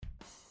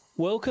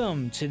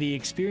Welcome to the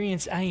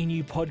Experience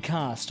ANU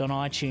podcast on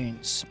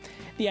iTunes.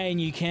 The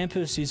ANU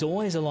campus is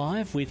always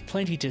alive with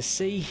plenty to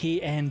see, hear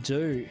and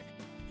do.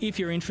 If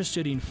you're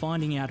interested in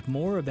finding out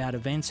more about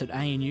events at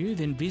ANU,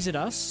 then visit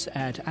us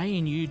at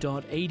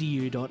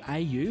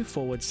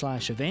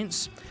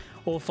anu.edu.au/events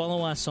or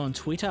follow us on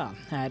Twitter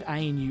at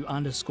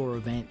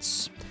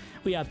 @ANU_events.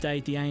 We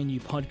update the ANU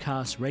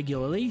podcast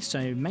regularly,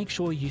 so make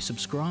sure you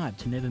subscribe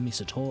to never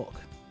miss a talk.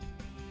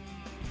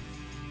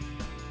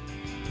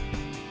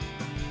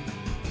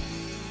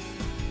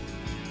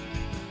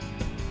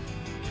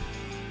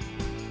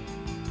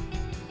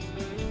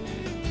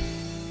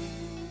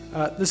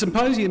 The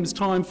Symposium is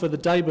time for the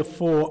day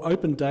before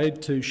open day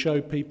to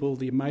show people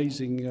the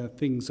amazing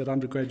things that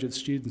undergraduate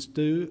students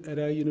do at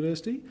our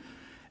university.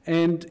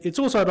 And it's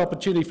also an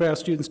opportunity for our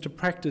students to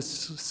practice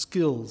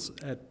skills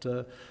at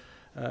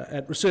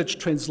research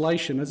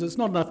translation, as it's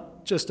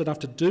not just enough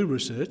to do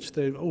research.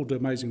 They all do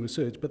amazing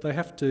research, but they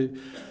have to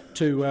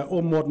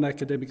all modern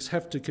academics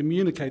have to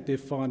communicate their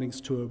findings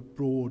to a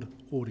broad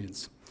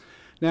audience.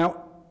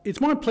 Now,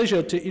 it's my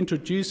pleasure to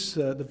introduce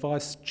the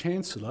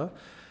Vice-Chancellor,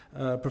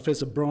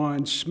 Professor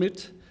Brian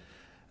Schmidt.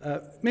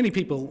 Many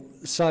people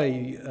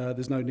say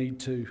there's no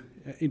need to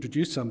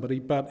introduce somebody,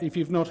 but if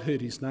you've not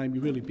heard his name,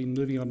 you've really been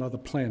living on another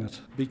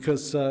planet,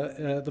 because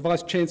the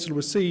Vice-Chancellor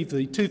received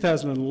the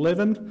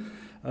 2011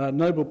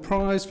 Nobel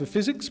Prize for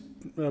Physics,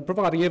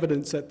 providing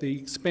evidence that the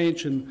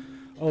expansion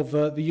of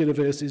the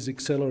universe is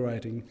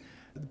accelerating.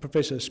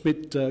 Professor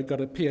Schmidt got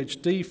a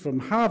PhD from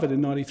Harvard in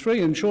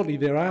 '93 and shortly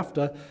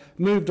thereafter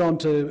moved on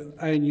to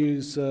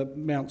ANU's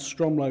Mount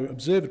Stromlo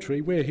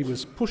Observatory, where he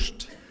was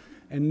pushed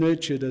and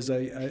nurtured as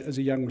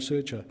a young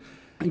researcher.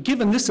 And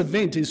given this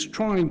event is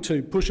trying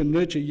to push and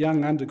nurture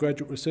young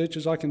undergraduate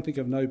researchers, I can think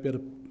of no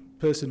better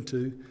person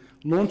to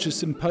launch a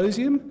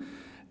symposium.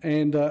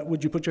 And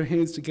would you put your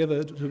hands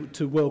together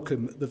to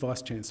welcome the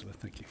Vice-Chancellor?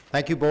 Thank you.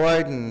 Thank you,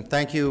 Boyd, and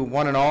thank you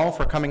one and all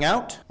for coming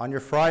out on your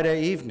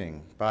Friday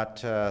evening.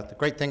 But the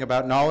great thing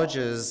about knowledge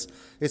is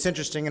it's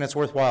interesting and it's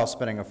worthwhile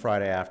spending a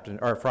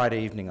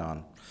Friday evening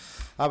on.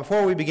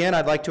 Before we begin,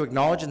 I'd like to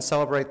acknowledge and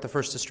celebrate the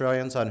first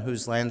Australians on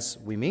whose lands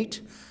we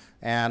meet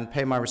and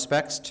pay my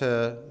respects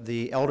to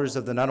the elders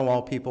of the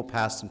Ngunnawal people,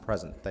 past and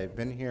present. They've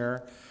been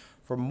here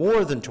for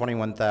more than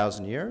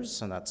 21,000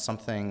 years, and that's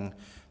something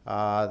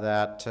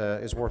that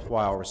is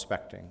worthwhile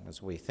respecting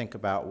as we think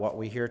about what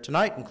we hear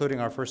tonight,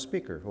 including our first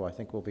speaker, who I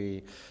think will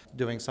be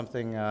doing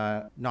something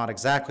not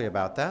exactly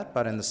about that,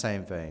 but in the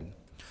same vein.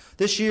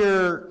 This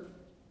year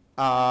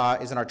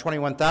isn't our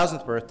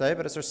 21,000th birthday,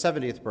 but it's our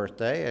 70th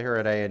birthday here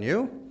at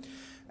ANU.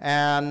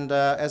 And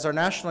as our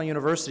national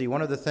university,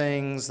 one of the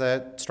things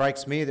that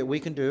strikes me that we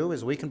can do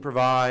is we can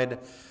provide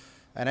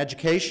an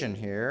education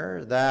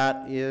here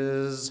that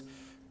is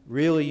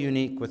really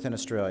unique within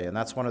Australia, and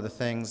that's one of the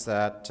things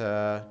that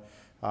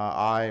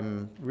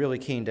I'm really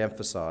keen to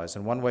emphasize.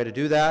 And one way to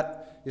do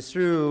that is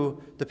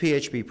through the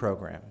PhB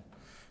program.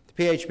 The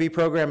PhB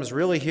program is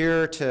really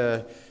here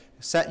to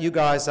set you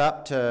guys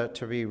up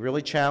to be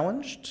really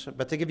challenged,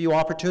 but to give you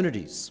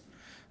opportunities.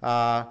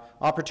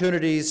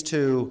 Opportunities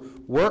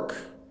to work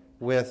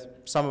with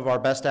some of our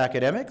best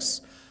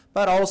academics,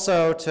 but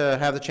also to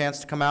have the chance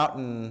to come out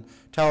and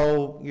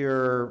tell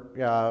your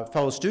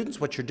fellow students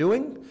what you're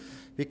doing.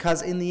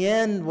 Because in the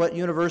end, what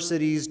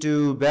universities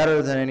do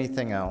better than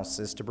anything else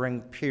is to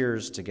bring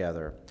peers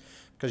together.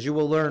 Because you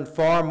will learn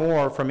far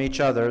more from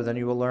each other than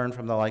you will learn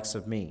from the likes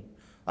of me.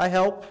 I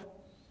help,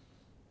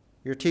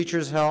 your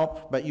teachers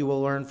help, but you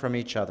will learn from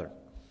each other.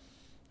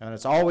 And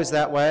it's always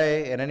that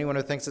way, and anyone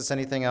who thinks it's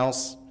anything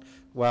else,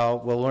 well,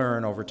 will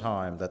learn over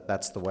time that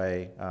that's the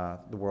way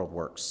the world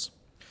works.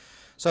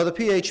 So the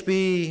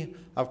PhB,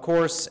 of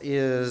course,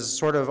 is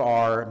sort of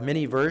our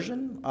mini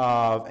version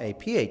of a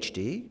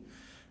PhD.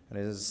 It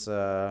is,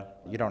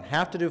 you don't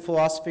have to do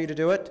philosophy to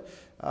do it.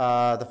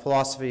 The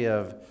philosophy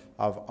of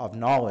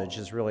knowledge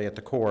is really at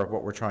the core of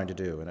what we're trying to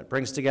do. And it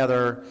brings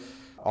together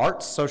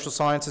arts, social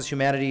sciences,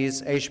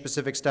 humanities,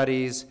 Asia-Pacific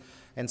studies,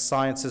 and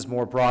sciences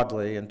more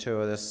broadly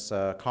into this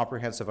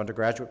comprehensive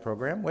undergraduate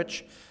program,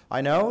 which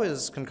I know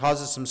can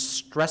cause some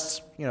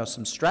stress,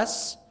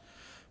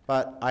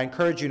 but I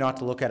encourage you not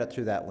to look at it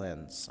through that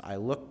lens. I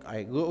look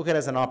at it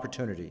as an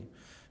opportunity,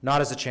 not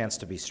as a chance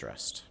to be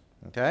stressed,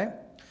 okay?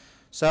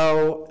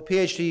 So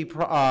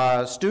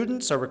PhD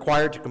students are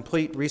required to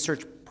complete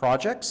research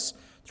projects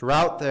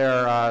throughout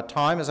their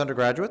time as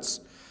undergraduates,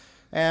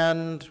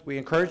 and we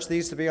encourage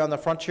these to be on the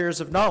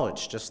frontiers of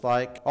knowledge, just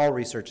like all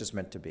research is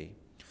meant to be.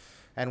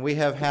 And we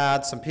have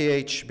had some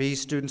PhD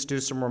students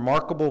do some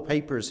remarkable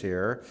papers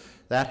here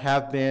that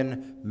have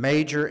been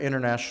major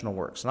international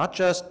works, not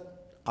just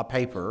a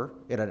paper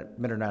in an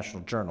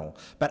international journal,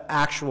 but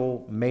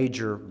actual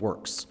major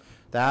works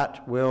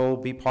that will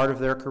be part of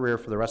their career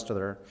for the rest of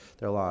their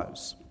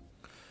lives.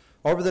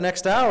 Over the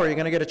next hour, you're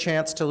going to get a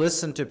chance to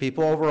listen to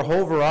people over a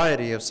whole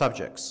variety of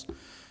subjects.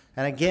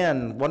 And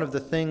again, one of the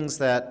things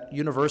that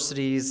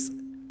universities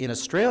in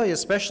Australia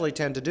especially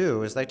tend to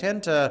do is they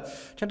tend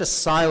to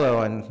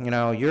silo, and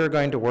you're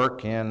going to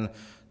work in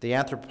the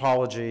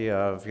anthropology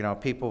of,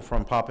 people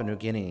from Papua New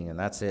Guinea, and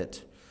that's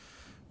it.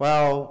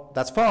 Well,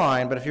 that's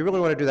fine, but if you really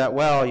want to do that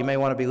well, you may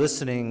want to be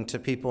listening to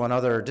people in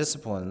other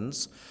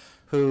disciplines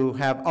who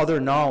have other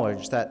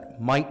knowledge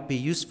that might be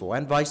useful,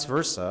 and vice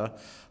versa.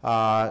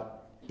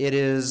 It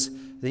is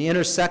the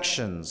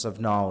intersections of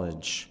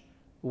knowledge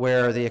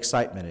where the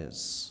excitement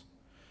is,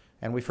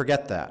 and we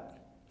forget that.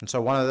 And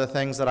so one of the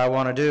things that I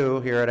want to do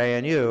here at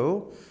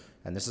ANU,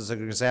 and this is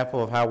an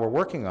example of how we're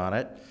working on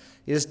it,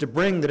 is to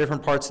bring the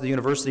different parts of the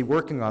university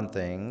working on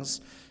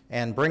things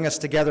and bring us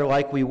together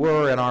like we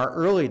were in our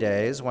early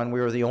days when we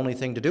were the only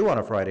thing to do on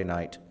a Friday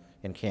night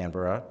in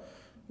Canberra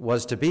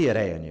was to be at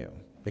ANU,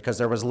 because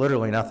there was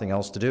literally nothing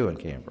else to do in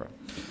Canberra.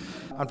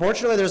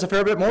 Unfortunately, there's a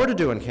fair bit more to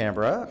do in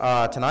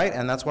Canberra tonight,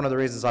 and that's one of the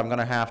reasons I'm going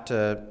to have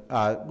to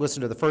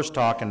listen to the first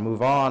talk and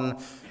move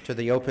on to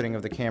the opening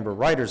of the Canberra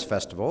Writers'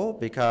 Festival,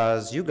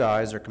 because you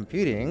guys are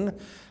competing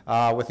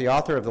with the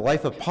author of The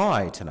Life of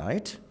Pi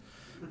tonight.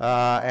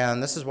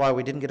 And this is why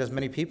we didn't get as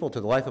many people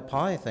to the Life of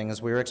Pi thing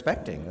as we were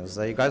expecting, as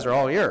you guys are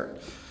all here.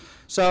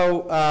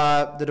 So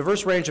the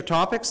diverse range of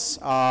topics,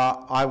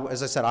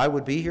 as I said, I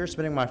would be here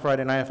spending my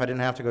Friday night if I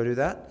didn't have to go do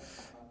that.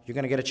 You're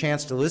going to get a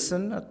chance to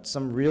listen to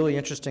some really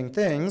interesting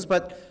things,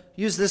 but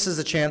use this as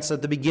a chance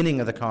at the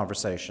beginning of the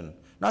conversation,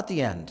 not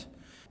the end.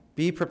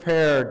 Be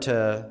prepared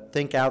to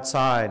think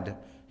outside,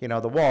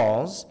 the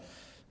walls.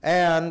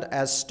 And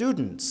as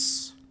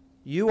students,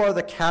 you are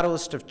the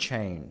catalyst of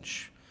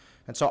change.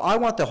 And so I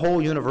want the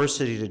whole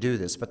university to do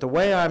this, but the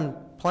way I'm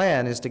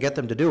plan is to get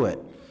them to do it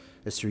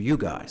is through you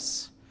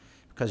guys.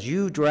 Because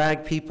you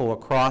drag people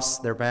across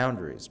their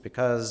boundaries,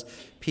 because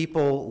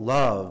people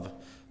love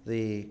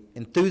the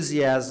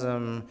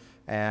enthusiasm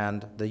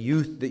and the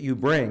youth that you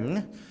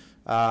bring,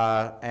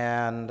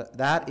 and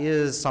that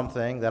is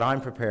something that I'm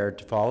prepared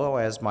to follow,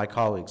 as my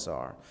colleagues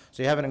are.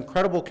 So you have an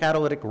incredible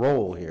catalytic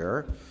role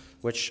here,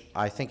 which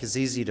I think is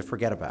easy to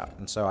forget about.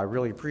 And so I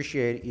really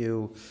appreciate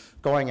you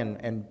going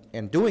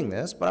and doing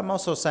this, but I'm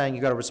also saying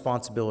you got a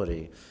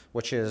responsibility,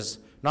 which is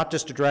not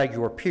just to drag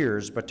your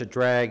peers, but to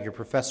drag your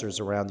professors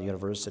around the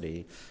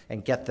university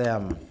and get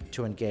them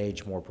to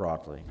engage more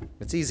broadly.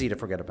 It's easy to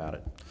forget about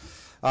it.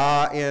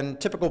 In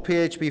typical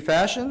PhB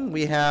fashion,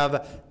 we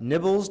have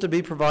nibbles to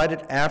be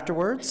provided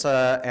afterwards,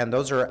 and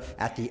those are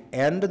at the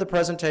end of the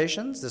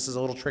presentations. This is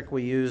a little trick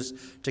we use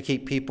to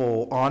keep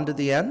people on to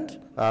the end,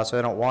 so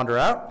they don't wander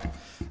out.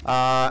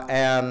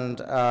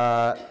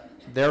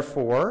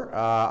 Therefore,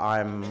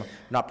 I'm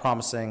not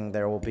promising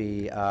there will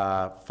be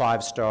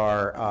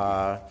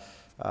 5-star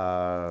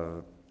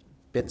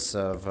bits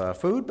of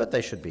food, but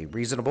they should be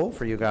reasonable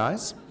for you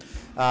guys.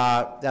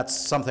 That's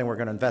something we're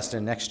going to invest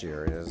in next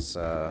year, is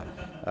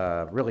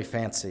really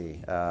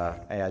fancy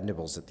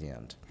nibbles at the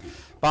end.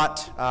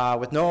 But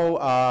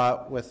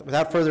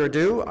without further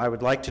ado, I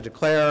would like to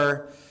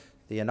declare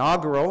the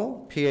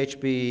inaugural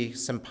PhB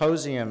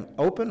Symposium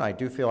open. I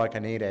do feel like I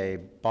need a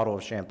bottle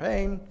of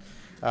champagne,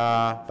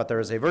 but there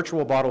is a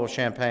virtual bottle of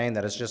champagne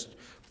that is just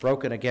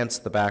broken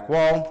against the back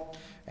wall.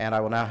 And I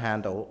will now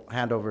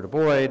hand over to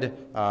Boyd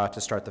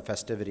to start the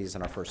festivities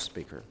and our first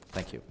speaker.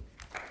 Thank you.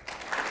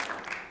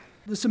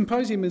 The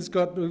symposium we've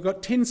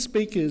got 10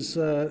 speakers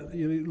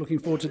you're looking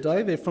for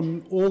today. They're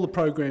from all the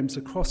programs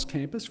across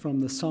campus, from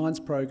the science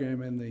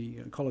program and the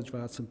College of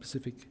Arts and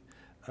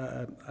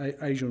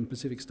Asia and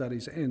Pacific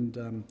Studies,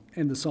 and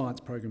the science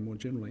program more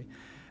generally.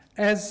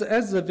 As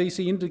the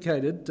VC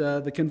indicated,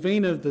 the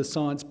convener of the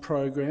science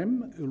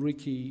program,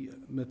 Ulrike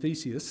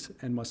Mathesius,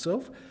 and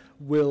myself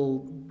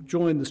will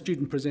join the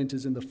student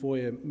presenters in the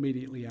foyer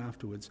immediately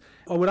afterwards.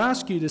 I would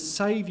ask you to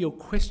save your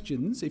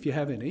questions, if you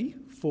have any,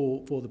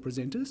 for the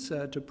presenters,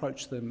 to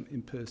approach them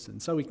in person,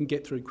 so we can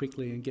get through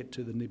quickly and get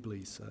to the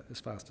nibblies as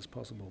fast as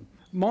possible.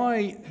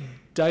 My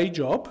day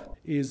job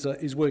is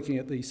working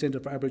at the Centre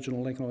for Aboriginal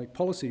and Economic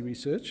Policy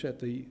Research at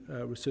the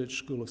Research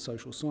School of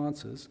Social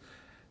Sciences.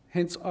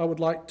 Hence, I would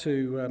like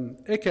to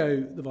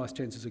echo the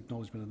Vice-Chancellor's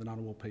acknowledgement of the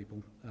Ngunnawal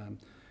people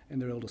and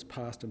their elders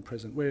past and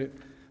present. We're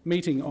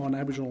meeting on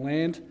Aboriginal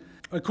land.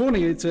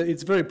 Accordingly,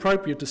 it's very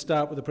appropriate to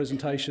start with a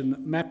presentation,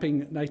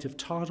 Mapping Native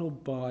Title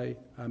by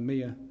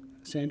Mia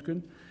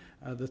Sandgren,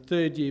 the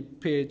third-year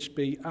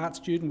PhD art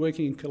student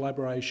working in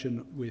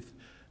collaboration with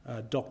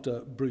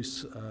Dr.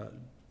 Bruce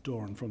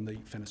Doran from the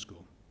Fenner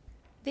School.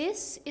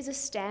 This is a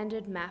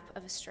standard map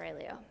of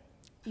Australia.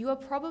 You are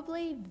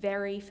probably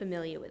very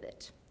familiar with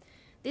it.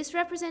 This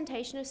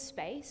representation of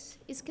space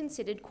is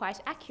considered quite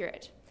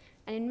accurate,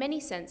 and in many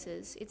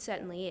senses it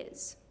certainly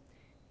is.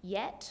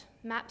 Yet,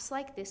 maps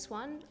like this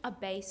one are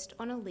based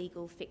on a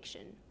legal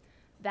fiction,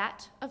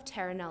 that of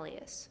terra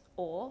nullius,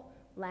 or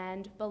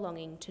land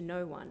belonging to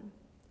no one.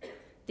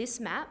 This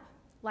map,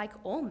 like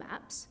all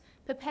maps,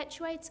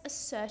 perpetuates a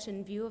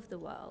certain view of the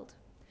world.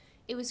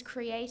 It was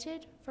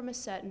created from a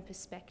certain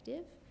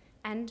perspective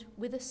and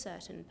with a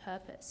certain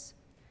purpose.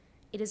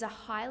 It is a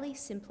highly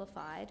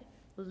simplified,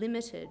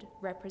 limited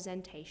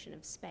representation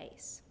of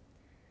space.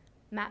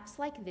 Maps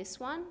like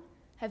this one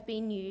have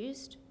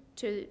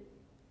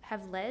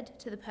led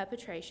to the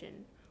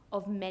perpetration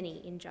of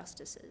many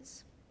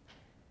injustices.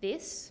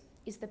 This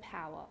is the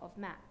power of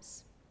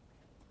maps.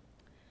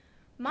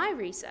 My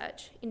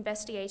research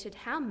investigated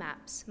how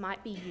maps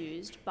might be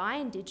used by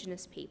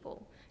Indigenous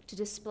people to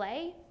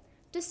display,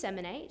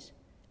 disseminate,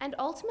 and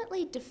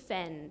ultimately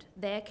defend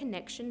their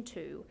connection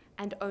to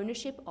and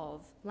ownership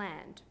of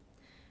land.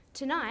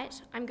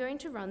 Tonight, I'm going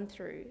to run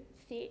through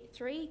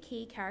three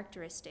key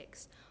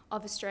characteristics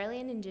of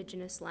Australian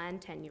Indigenous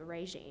land tenure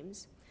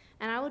regimes,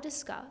 and I will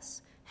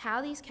discuss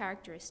how these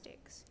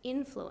characteristics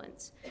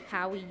influence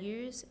how we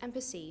use and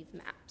perceive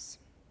maps.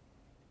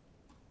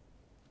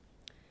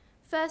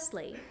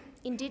 Firstly,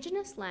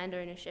 Indigenous land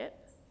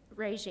ownership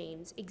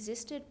regimes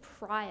existed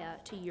prior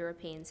to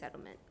European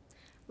settlement.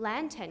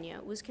 Land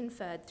tenure was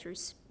conferred through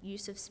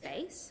use of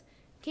space,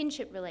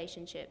 kinship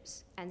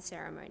relationships, and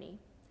ceremony.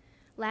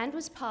 Land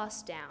was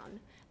passed down,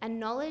 and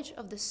knowledge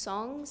of the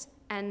songs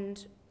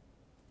and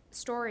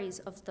stories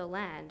of the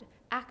land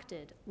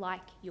acted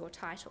like your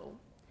title.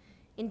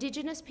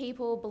 Indigenous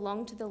people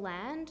belonged to the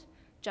land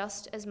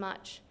just as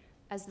much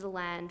as the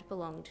land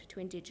belonged to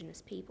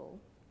Indigenous people.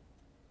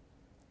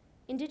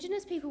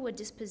 Indigenous people were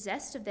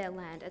dispossessed of their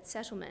land at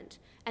settlement,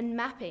 and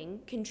mapping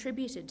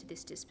contributed to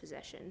this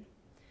dispossession.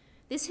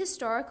 This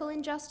historical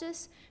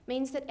injustice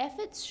means that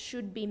efforts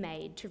should be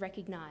made to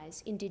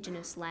recognise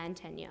Indigenous land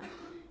tenure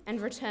and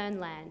return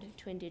land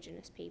to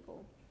Indigenous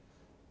people.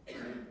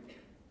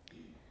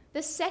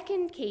 The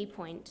second key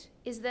point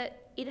is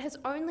that it has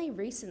only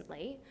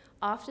recently,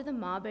 after the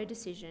Mabo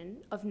decision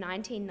of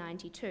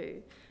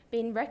 1992,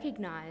 been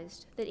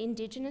recognised that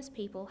Indigenous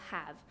people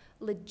have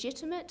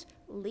legitimate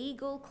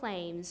legal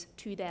claims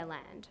to their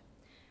land.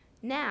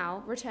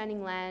 Now,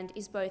 returning land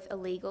is both a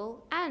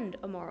legal and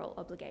a moral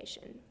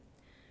obligation.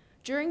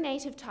 During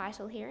native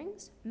title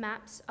hearings,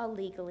 maps are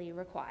legally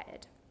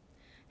required.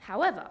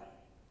 However,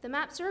 the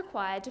maps are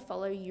required to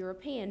follow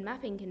European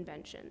mapping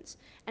conventions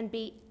and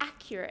be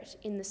accurate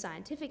in the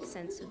scientific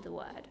sense of the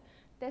word.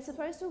 They're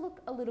supposed to look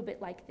a little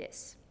bit like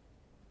this.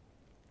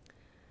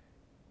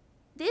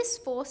 This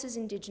forces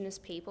Indigenous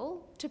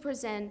people to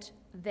present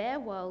their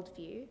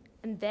worldview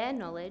and their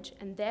knowledge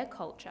and their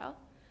culture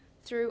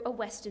through a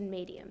Western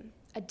medium,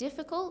 a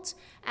difficult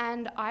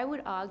and, I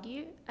would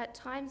argue, at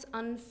times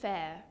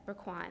unfair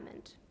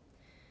requirement.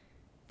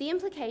 The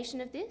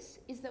implication of this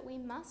is that we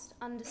must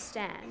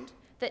understand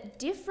that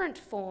different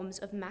forms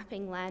of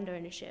mapping land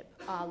ownership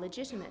are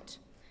legitimate.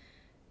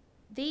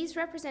 These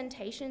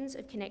representations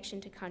of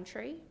connection to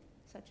country,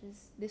 such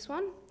as this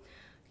one,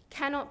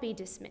 cannot be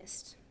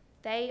dismissed.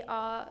 They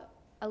are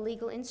a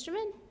legal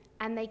instrument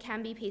and they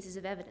can be pieces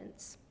of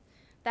evidence.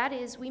 That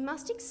is, we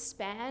must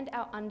expand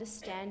our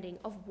understanding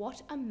of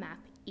what a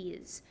map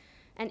is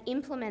and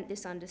implement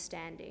this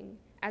understanding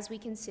as we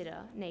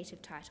consider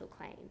native title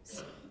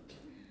claims.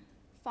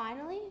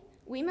 Finally,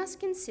 we must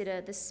consider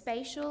the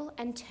spatial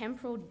and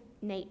temporal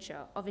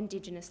nature of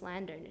Indigenous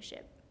land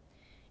ownership.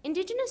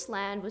 Indigenous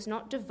land was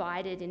not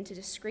divided into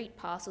discrete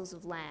parcels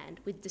of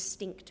land with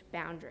distinct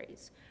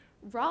boundaries.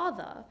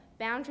 Rather,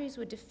 boundaries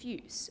were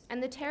diffuse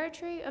and the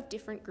territory of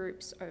different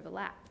groups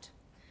overlapped.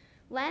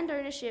 Land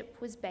ownership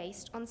was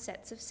based on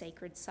sets of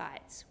sacred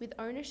sites, with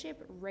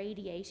ownership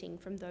radiating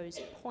from those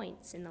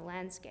points in the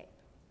landscape.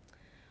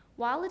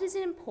 While it is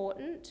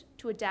important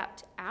to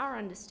adapt our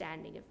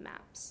understanding of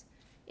maps,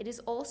 it is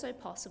also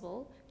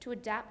possible to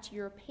adapt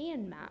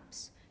European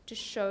maps to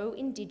show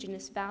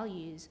Indigenous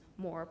values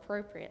more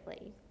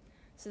appropriately,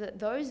 so that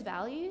those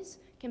values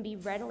can be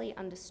readily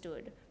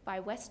understood by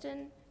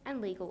Western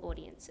and legal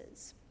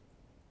audiences.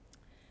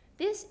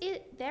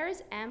 There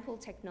is ample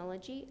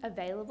technology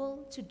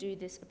available to do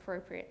this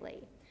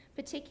appropriately,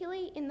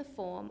 particularly in the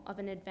form of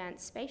an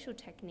advanced spatial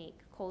technique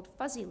called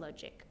fuzzy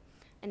logic,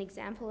 an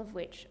example of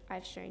which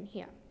I've shown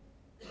here.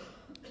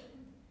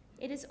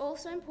 It is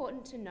also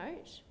important to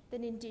note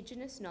that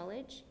Indigenous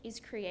knowledge is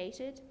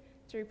created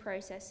through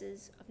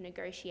processes of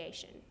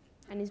negotiation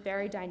and is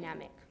very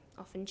dynamic,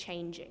 often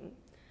changing.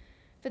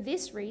 For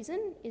this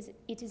reason,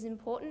 it is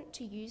important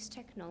to use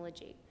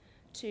technology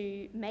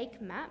to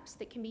make maps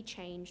that can be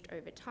changed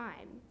over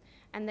time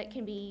and that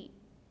can be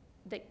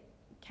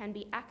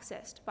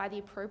accessed by the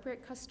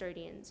appropriate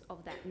custodians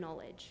of that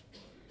knowledge.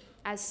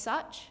 As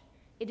such,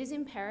 it is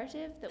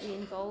imperative that we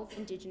involve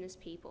Indigenous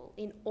people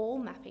in all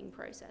mapping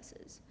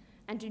processes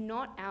and do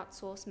not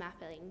outsource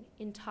mapping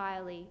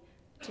entirely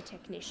to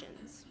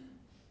technicians.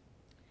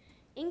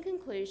 In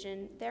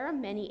conclusion, there are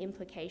many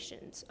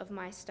implications of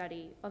my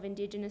study of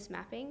Indigenous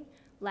mapping,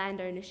 land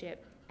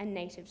ownership, and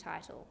native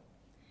title.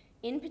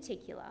 In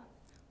particular,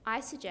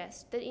 I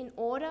suggest that in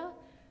order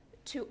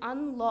to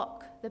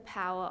unlock the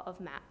power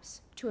of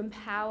maps, to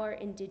empower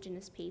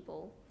Indigenous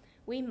people,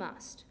 we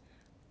must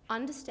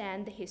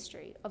understand the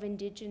history of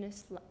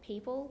Indigenous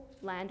people,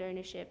 land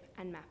ownership,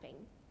 and mapping,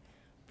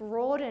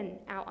 broaden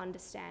our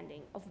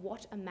understanding of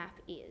what a map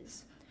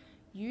is,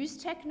 use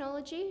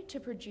technology to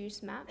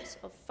produce maps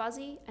of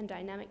fuzzy and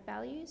dynamic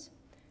values,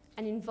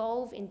 and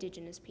involve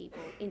Indigenous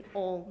people in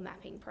all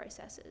mapping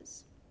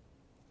processes.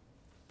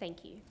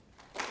 Thank you.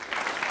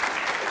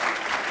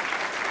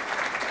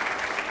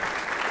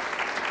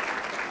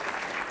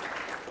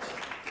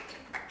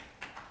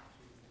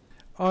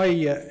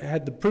 I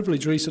had the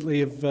privilege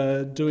recently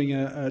of doing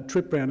a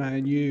trip around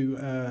ANU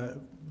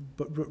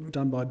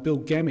done by Bill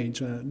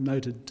Gamage, a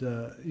noted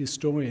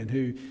historian,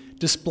 who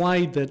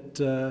displayed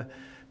that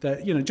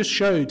just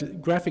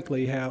showed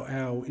graphically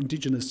how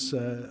Indigenous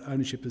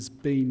ownership is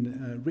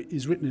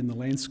written in the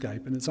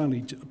landscape, and it's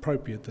only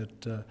appropriate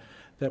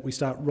that we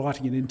start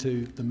writing it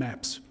into the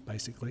maps,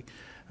 basically.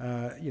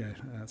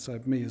 So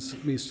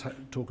Mia's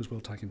talk is well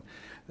taken.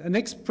 The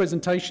next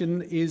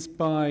presentation is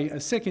by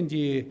a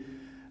second-year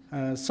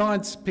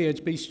science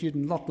PhD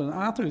student, Lachlan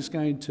Arthur,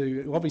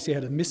 who obviously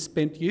had a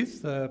misspent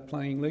youth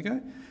playing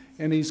Lego,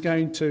 and he's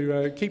going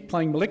to keep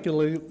playing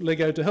molecular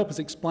Lego to help us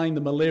explain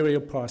the malaria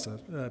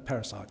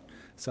parasite.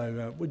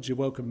 So would you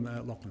welcome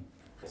Lachlan?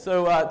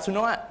 So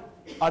tonight,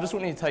 I just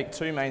want you to take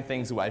two main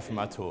things away from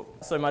my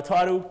talk. So my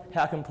title,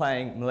 how can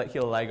playing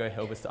molecular Lego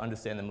help us to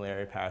understand the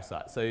malaria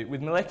parasite? So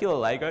with molecular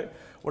Lego,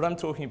 what I'm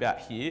talking about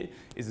here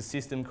is a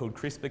system called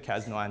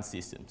CRISPR-Cas9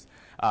 systems.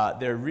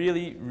 They're a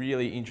really,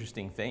 really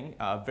interesting thing,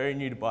 very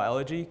new to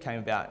biology, came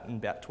about in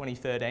about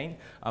 2013.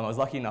 I was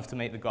lucky enough to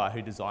meet the guy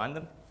who designed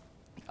them.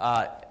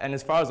 And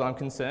as far as I'm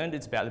concerned,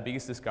 it's about the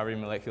biggest discovery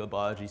in molecular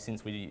biology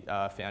since we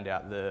found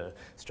out the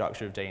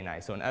structure of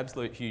DNA. So an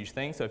absolute huge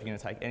thing. So if you're going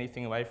to take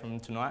anything away from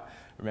tonight,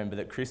 remember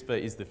that CRISPR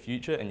is the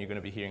future and you're going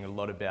to be hearing a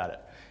lot about it.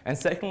 And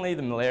secondly,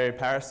 the malaria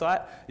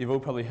parasite. You've all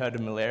probably heard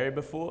of malaria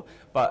before,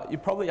 but you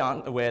probably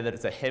aren't aware that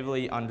it's a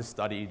heavily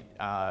understudied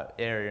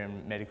area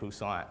in medical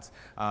science.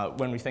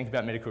 When we think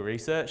about medical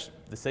research,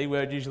 the C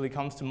word usually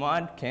comes to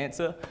mind,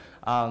 cancer.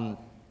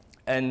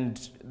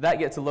 And that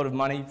gets a lot of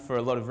money for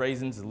a lot of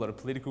reasons. There's a lot of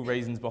political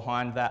reasons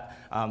behind that.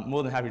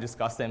 More than happy to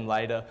discuss them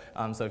later.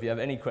 So if you have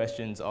any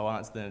questions, I'll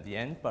answer them at the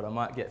end, but I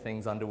might get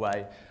things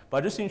underway by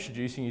just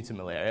introducing you to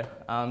malaria.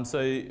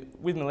 So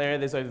with malaria,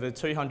 there's over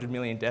 200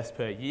 million deaths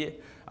per year,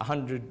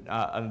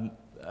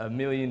 a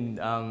million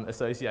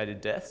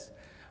associated deaths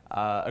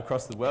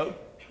across the world.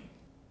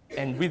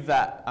 And with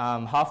that,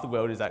 half the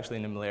world is actually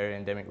in a malaria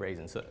endemic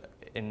region. So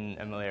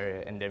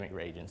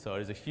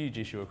it is a huge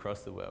issue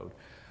across the world.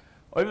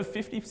 Over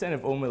 50%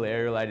 of all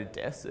malaria-related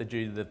deaths are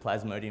due to the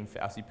Plasmodium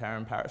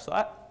falciparum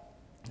parasite,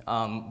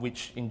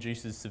 which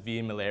induces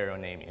severe malarial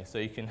anemia. So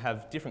you can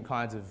have different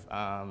kinds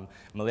of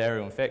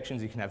malarial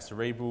infections. You can have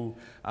cerebral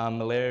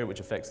malaria, which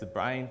affects the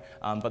brain,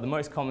 but the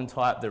most common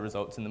type that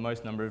results in the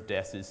most number of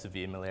deaths is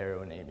severe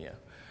malarial anemia.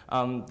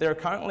 There are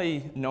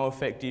currently no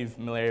effective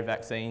malaria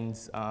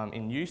vaccines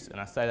in use,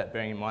 and I say that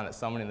bearing in mind that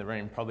someone in the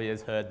room probably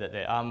has heard that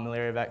there are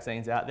malaria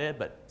vaccines out there,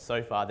 but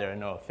so far there are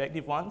no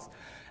effective ones.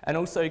 And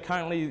also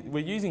currently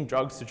we're using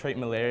drugs to treat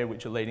malaria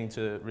which are leading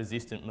to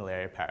resistant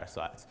malaria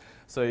parasites.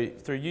 So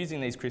through using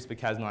these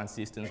CRISPR-Cas9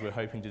 systems, we're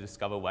hoping to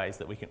discover ways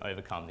that we can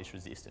overcome this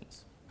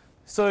resistance.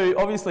 So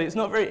obviously it's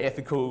not very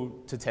ethical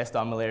to test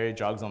our malaria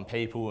drugs on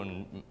people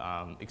and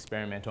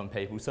experiment on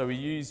people, so we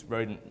use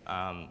rodent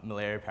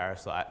malaria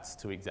parasites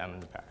to examine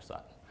the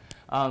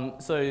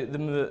parasite. So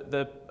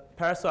the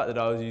parasite that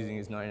I was using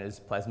is known as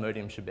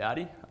Plasmodium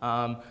schiebauti.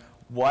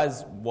 Why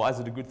is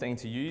it a good thing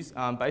to use?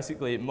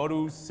 Basically, it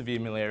models severe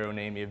malarial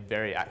anemia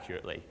very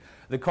accurately.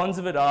 The cons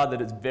of it are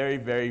that it's very,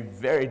 very,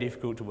 very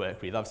difficult to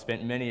work with. I've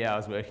spent many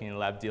hours working in a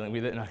lab dealing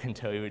with it, and I can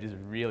tell you it is a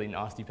really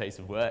nasty piece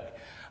of work.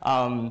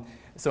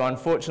 So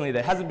unfortunately,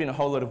 there hasn't been a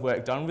whole lot of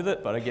work done with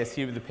it, but I guess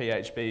here with the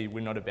PhB,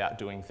 we're not about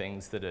doing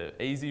things that are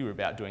easy, we're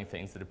about doing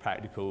things that are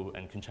practical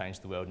and can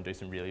change the world and do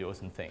some really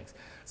awesome things.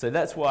 So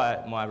that's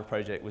why my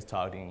project was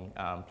targeting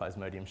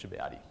Plasmodium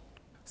schiebauti.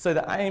 So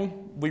the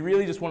aim, we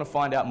really just want to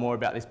find out more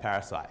about this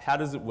parasite. How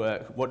does it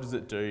work? What does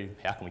it do?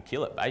 How can we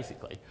kill it,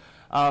 basically?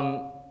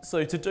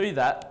 So to do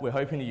that, we're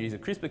hoping to use a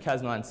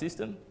CRISPR-Cas9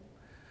 system.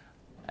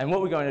 And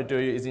what we're going to do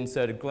is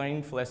insert a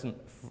green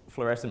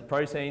fluorescent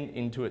protein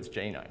into its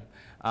genome.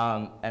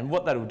 And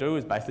what that'll do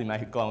is basically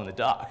make it glow in the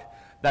dark.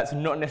 That's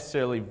not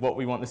necessarily what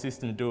we want the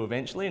system to do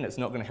eventually, and it's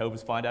not going to help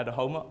us find out a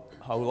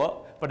whole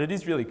lot, but it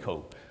is really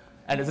cool.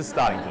 And it's a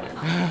starting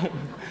point.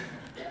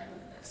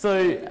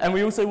 And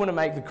we also want to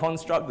make the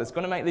construct that's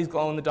going to make these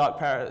glow-in-the-dark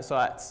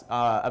parasites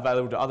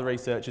available to other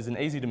researchers and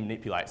easy to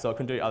manipulate, so it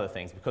can do other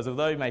things. Because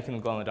although making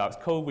them glow-in-the-dark is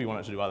cool, we want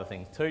it to do other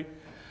things too.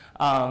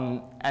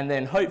 And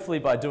then hopefully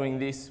by doing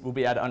this, we'll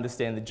be able to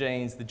understand the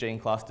genes, the gene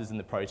clusters, and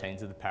the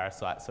proteins of the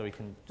parasite, so we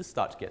can just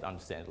start to get to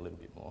understand it a little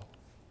bit more.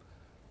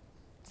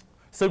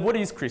 So what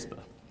is CRISPR?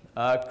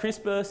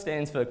 CRISPR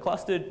stands for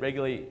Clustered,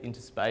 Regularly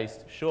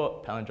Interspaced,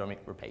 Short Palindromic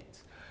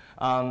Repeats.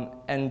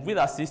 And with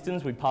our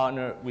systems, we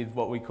partner with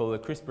what we call a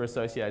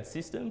CRISPR-associated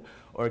system,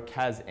 or a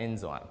Cas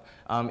enzyme.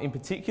 In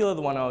particular,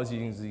 the one I was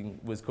using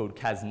was called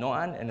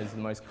Cas9 and is the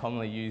most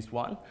commonly used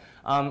one.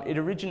 It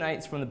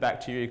originates from the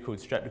bacteria called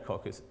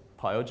Streptococcus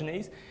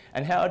pyogenes,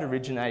 and how it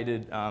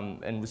originated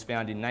and was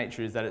found in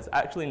nature is that it's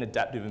actually an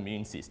adaptive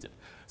immune system.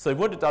 So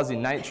what it does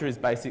in nature is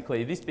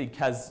basically this big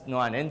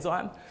Cas9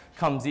 enzyme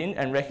comes in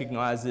and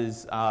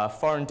recognises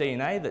foreign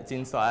DNA that's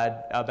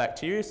inside our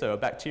bacteria. So a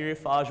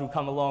bacteriophage will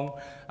come along,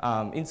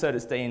 insert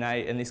its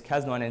DNA, and this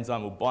Cas9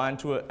 enzyme will bind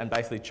to it and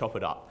basically chop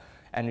it up.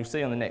 And you'll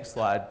see on the next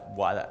slide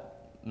why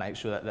that makes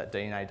sure that that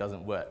DNA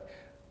doesn't work.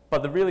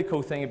 But the really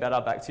cool thing about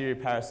our bacteria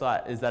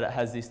parasite is that it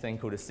has this thing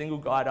called a single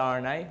guide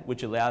RNA,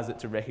 which allows it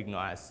to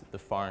recognise the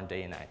foreign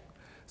DNA.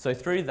 So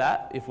through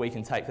that, if we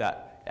can take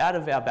that out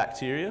of our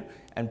bacteria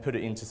and put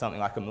it into something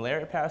like a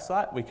malaria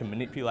parasite, we can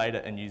manipulate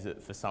it and use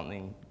it for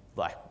something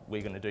like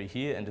we're going to do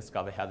here and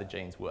discover how the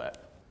genes work.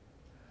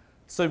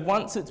 So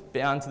once it's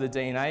bound to the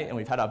DNA and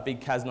we've had our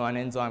big Cas9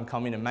 enzyme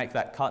come in and make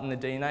that cut in the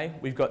DNA,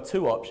 we've got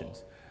two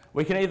options.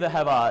 We can either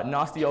have our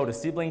nasty older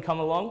sibling come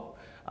along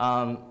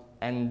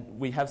and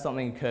we have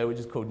something occur which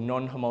is called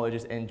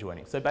non-homologous end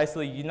joining. So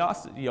basically your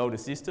nasty older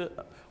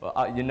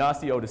your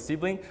nasty older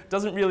sibling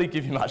doesn't really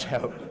give you much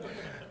help.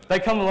 They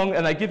come along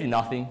and they give you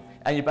nothing,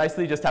 and you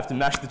basically just have to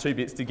mash the two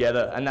bits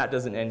together, and that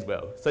doesn't end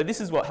well. So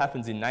this is what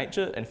happens in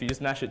nature, and if you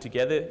just mash it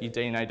together, your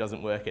DNA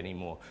doesn't work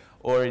anymore.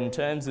 Or in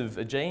terms of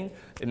a gene,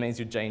 it means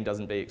your gene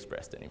doesn't be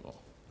expressed anymore.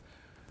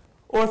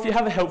 Or if you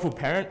have a helpful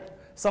parent,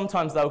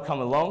 sometimes they'll come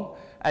along,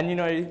 and you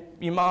know,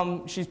 your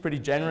mum, she's pretty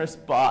generous,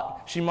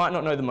 but she might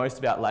not know the most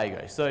about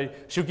Lego. So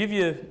she'll give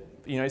you,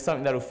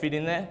 something that'll fit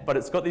in there, but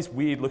it's got this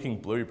weird looking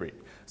blue brick.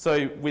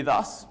 So with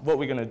us, what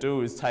we're going to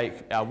do is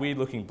take our weird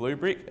looking blue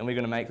brick and we're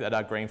going to make that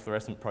our green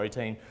fluorescent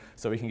protein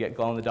so we can get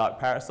glow-in-the-dark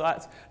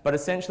parasites. But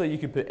essentially you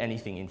could put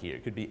anything in here.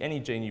 It could be any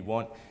gene you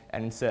want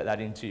and insert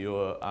that into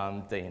your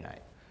DNA.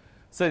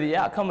 So the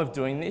outcome of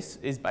doing this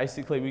is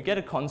basically we get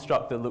a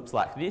construct that looks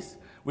like this,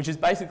 which is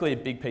basically a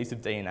big piece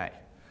of DNA.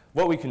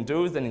 What we can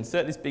do is then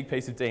insert this big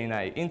piece of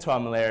DNA into our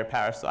malaria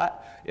parasite.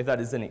 If that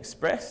is then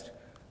expressed,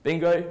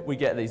 bingo, we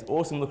get these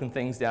awesome looking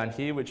things down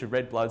here, which are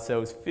red blood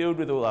cells filled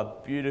with all our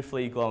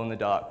beautifully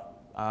glow-in-the-dark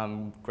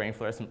green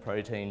fluorescent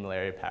protein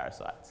malaria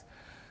parasites.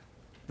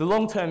 The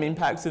long-term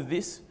impacts of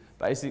this,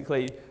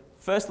 basically,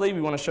 firstly,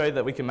 we want to show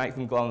that we can make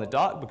them glow in the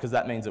dark because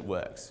that means it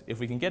works. If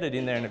we can get it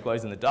in there and it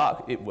glows in the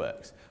dark, it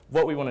works.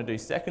 What we want to do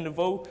second of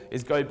all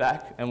is go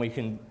back and we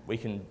can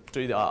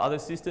do our other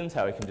systems,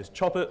 how we can just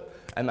chop it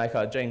and make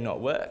our gene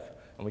not work,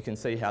 and we can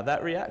see how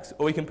that reacts,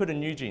 or we can put a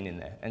new gene in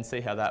there and see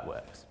how that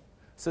works.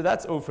 So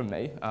that's all from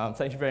me.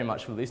 Thank you very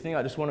much for listening.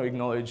 I just want to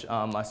acknowledge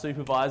my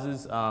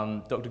supervisors,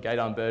 Dr.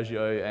 Gaydar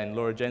Bergio and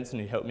Laura Jensen,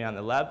 who helped me out in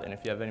the lab, and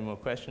if you have any more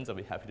questions, I'll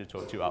be happy to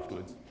talk to you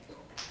afterwards.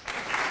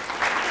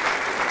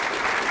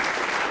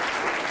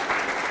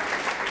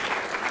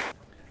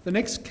 The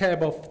next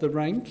cab off the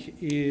rank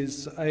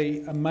is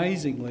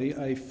amazingly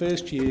a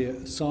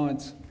first-year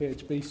science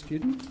PhD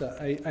student,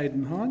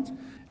 Aidan Hines.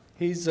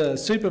 His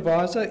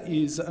supervisor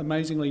is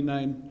amazingly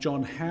named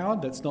John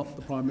Howard. That's not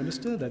the Prime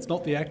Minister, that's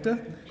not the actor,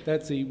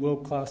 that's the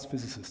world-class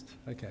physicist.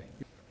 Okay.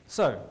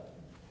 So,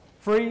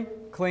 free,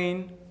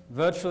 clean,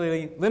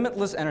 virtually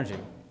limitless energy.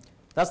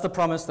 That's the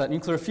promise that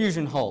nuclear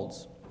fusion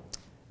holds.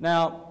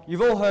 Now,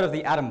 you've all heard of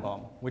the atom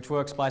bomb, which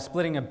works by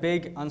splitting a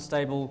big,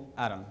 unstable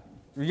atom,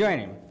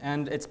 uranium,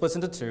 and it splits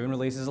into two and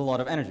releases a lot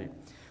of energy.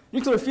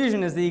 Nuclear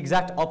fusion is the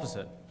exact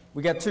opposite.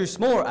 We get two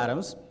smaller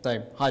atoms,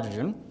 say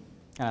hydrogen,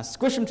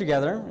 squish them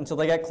together until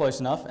they get close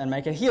enough and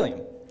make a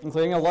helium,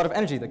 including a lot of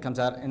energy that comes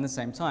out in the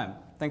same time,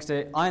 thanks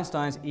to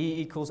Einstein's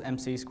E =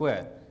 mc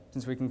squared,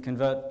 since we can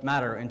convert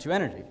matter into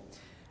energy.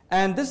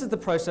 And this is the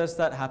process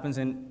that happens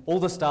in all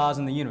the stars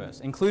in the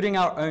universe, including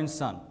our own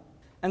sun.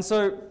 And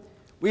so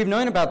we've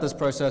known about this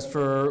process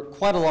for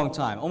quite a long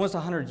time, almost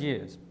 100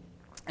 years.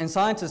 And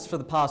scientists for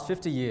the past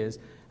 50 years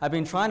have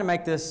been trying to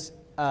make this,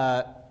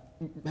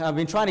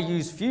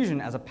 use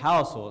fusion as a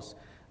power source,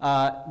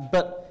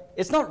 but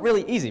it's not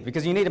really easy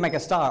because you need to make a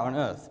star on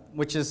Earth,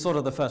 which is sort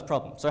of the first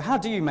problem. So how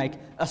do you make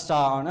a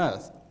star on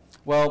Earth?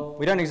 Well,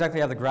 we don't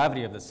exactly have the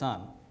gravity of the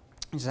sun,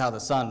 which is how the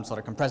sun sort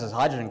of compresses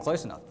hydrogen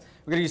close enough.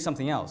 We're going to use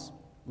something else.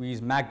 We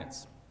use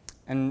magnets.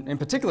 And in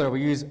particular,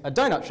 we use a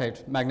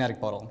donut-shaped magnetic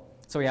bottle.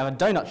 So we have a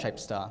donut-shaped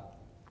star.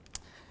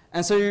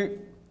 And so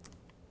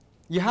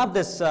you have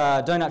this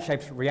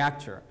donut-shaped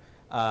reactor,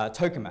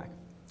 tokamak,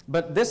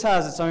 but this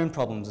has its own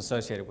problems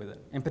associated with it,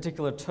 in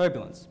particular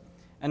turbulence.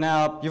 And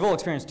now, you've all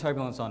experienced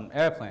turbulence on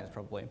airplanes,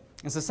 probably.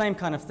 It's the same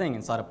kind of thing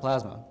inside a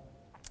plasma.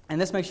 And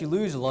this makes you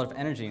lose a lot of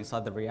energy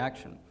inside the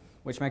reaction,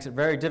 which makes it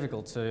very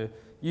difficult to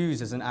use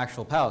as an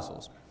actual power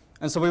source.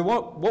 And so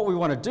what we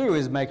want to do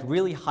is make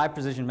really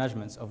high-precision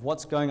measurements of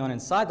what's going on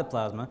inside the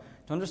plasma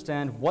to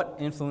understand what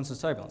influences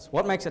turbulence,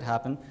 what makes it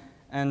happen,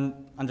 and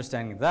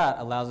understanding that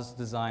allows us to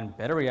design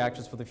better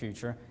reactors for the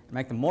future and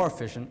make them more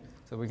efficient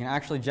so we can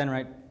actually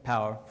generate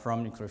power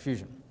from nuclear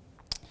fusion.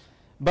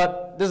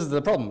 But this is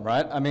the problem,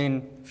 right? I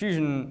mean,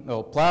 fusion,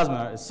 or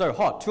plasma, is so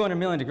hot, 200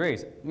 million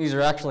degrees. These are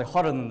actually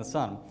hotter than the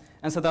sun.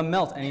 And so they'll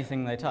melt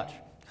anything they touch.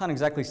 You can't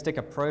exactly stick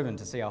a probe in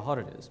to see how hot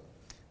it is.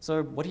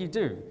 So what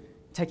do?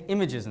 Take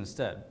images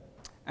instead.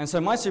 And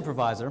so my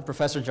supervisor,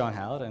 Professor John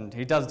Howard, and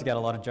he does get a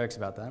lot of jokes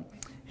about that,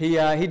 he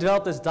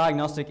developed this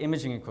diagnostic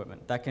imaging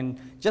equipment that can,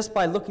 just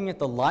by looking at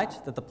the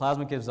light that the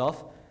plasma gives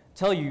off,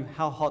 tell you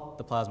how hot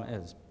the plasma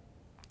is.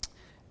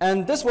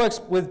 And this works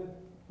with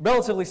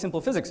relatively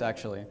simple physics,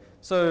 actually.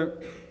 So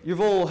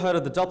you've all heard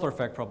of the Doppler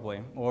effect,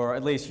 probably, or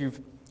at least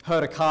you've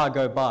heard a car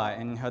go by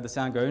and heard the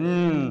sound go,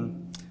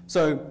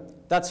 So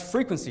that's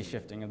frequency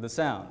shifting of the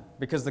sound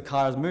because the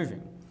car is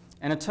moving.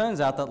 And it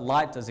turns out that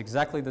light does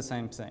exactly the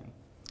same thing.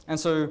 And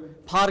so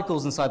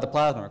particles inside the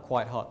plasma are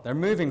quite hot. They're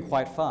moving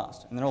quite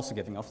fast, and they're also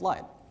giving off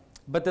light.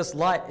 But this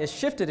light is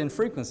shifted in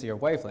frequency or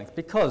wavelength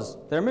because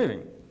they're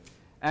moving.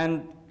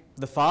 And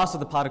the faster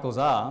the particles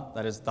are,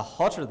 that is, the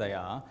hotter they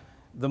are,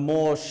 the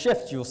more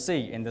shift you'll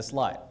see in this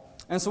light.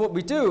 And so what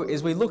we do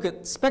is we look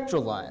at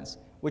spectral lines,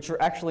 which are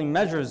actually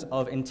measures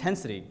of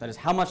intensity, that is,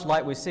 how much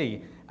light we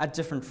see at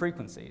different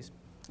frequencies.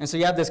 And so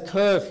you have this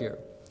curve here.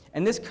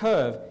 And this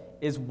curve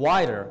is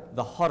wider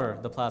the hotter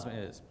the plasma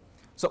is.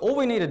 So all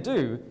we need to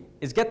do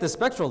is get the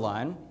spectral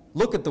line,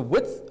 look at the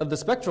width of the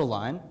spectral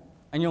line,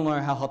 and you'll know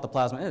how hot the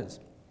plasma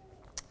is.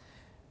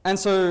 And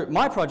so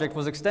my project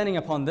was extending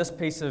upon this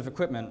piece of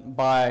equipment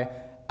by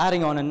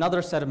adding on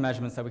another set of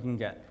measurements that we can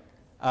get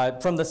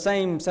from the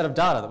same set of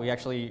data that we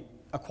actually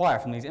acquire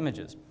from these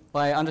images,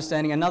 by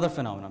understanding another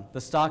phenomenon, the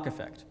Stark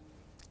effect.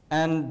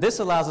 And this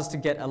allows us to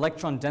get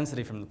electron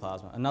density from the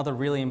plasma, another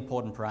really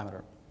important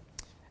parameter.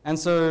 And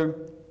so,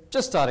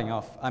 just starting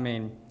off,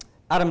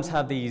 atoms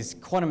have these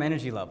quantum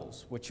energy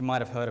levels, which you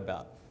might have heard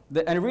about.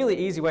 And a really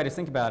easy way to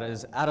think about it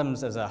is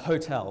atoms as a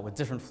hotel with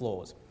different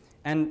floors.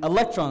 And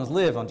electrons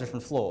live on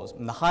different floors.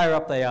 And the higher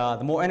up they are,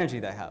 the more energy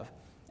they have.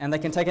 And they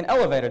can take an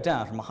elevator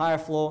down from a higher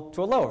floor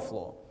to a lower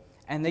floor.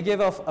 And they give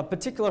off a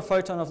particular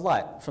photon of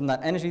light from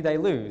that energy they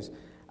lose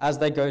as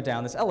they go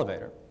down this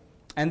elevator.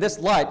 And this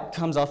light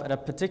comes off at a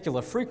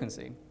particular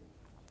frequency.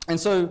 And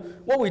so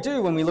what we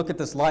do when we look at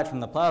this light from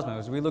the plasma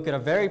is we look at a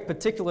very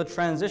particular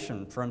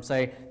transition from,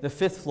 say, the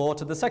 5th floor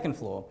to the 2nd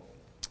floor.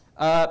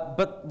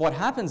 But what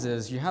happens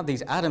is you have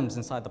these atoms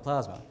inside the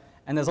plasma,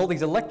 and there's all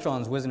these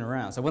electrons whizzing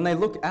around. So when they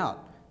look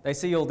out, they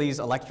see all these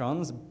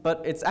electrons,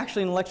 but it's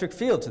actually an electric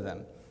field to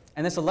them.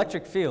 And this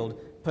electric field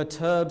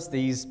perturbs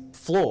these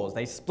floors.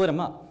 They split them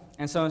up.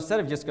 And so instead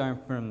of just going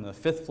from the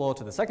 5th floor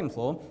to the 2nd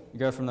floor, you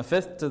go from the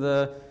 5th to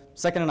the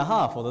 2nd and a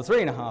half, or the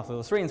 3 and a half, or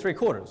the 3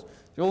 3/4.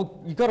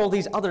 You've got all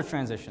these other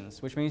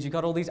transitions, which means you've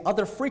got all these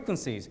other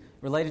frequencies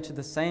related to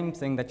the same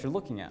thing that you're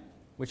looking at,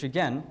 which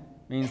again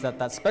means that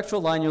that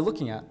spectral line you're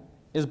looking at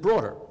is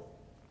broader.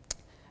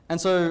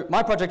 And so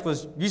my project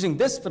was using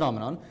this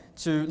phenomenon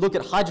to look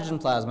at hydrogen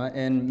plasma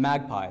in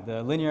MAGPIE,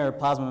 the linear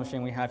plasma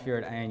machine we have here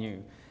at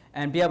ANU,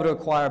 and be able to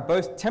acquire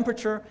both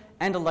temperature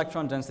and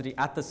electron density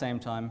at the same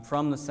time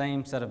from the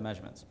same set of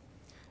measurements.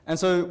 And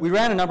so we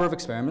ran a number of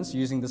experiments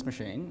using this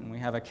machine, and we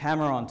have a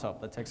camera on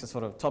top that takes a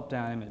sort of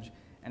top-down image,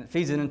 and it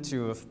feeds it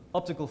into an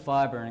optical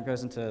fiber, and it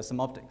goes into some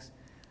optics.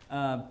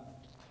 Now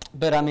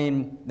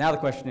the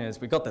question is,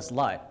 we got this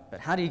light,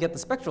 but how do you get the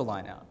spectral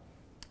line out?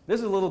 This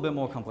is a little bit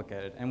more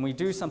complicated, and we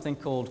do something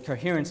called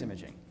coherence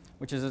imaging,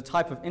 which is a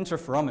type of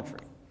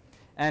interferometry.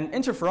 And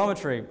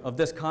interferometry, of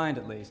this kind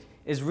at least,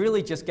 is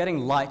really just getting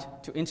light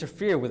to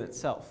interfere with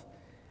itself.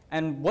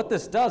 And what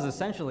this does,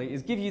 essentially,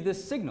 is give you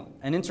this signal,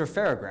 an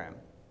interferogram.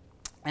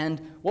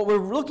 And what we're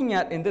looking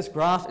at in this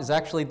graph is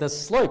actually the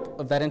slope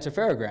of that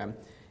interferogram.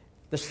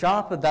 The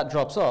sharper that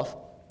drops off,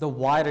 the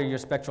wider your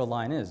spectral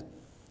line is.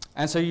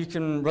 And so you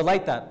can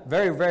relate that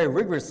very, very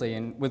rigorously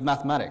with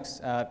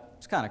mathematics.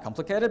 It's kind of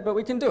complicated, but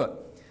we can do it.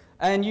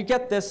 And you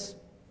get this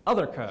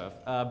other curve,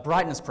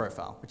 brightness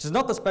profile, which is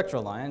not the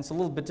spectral line, it's a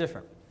little bit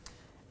different.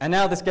 And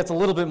now this gets a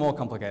little bit more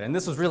complicated, and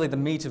this was really the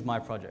meat of my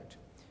project.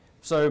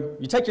 So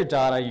you take your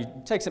data, you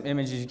take some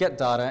images, you get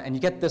data, and you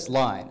get this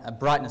line, a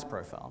brightness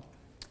profile.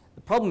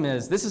 The problem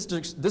is, this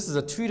is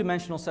a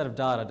two-dimensional set of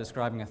data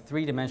describing a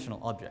three-dimensional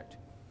object.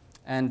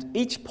 And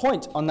each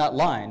point on that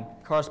line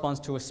corresponds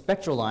to a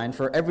spectral line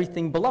for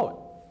everything below it.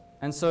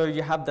 And so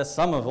you have the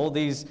sum of all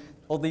these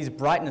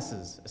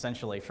brightnesses,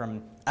 essentially,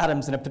 from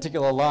atoms in a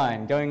particular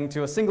line going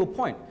to a single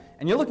point.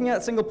 And you're looking at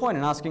a single point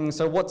and asking,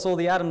 so what's all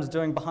the atoms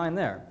doing behind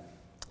there?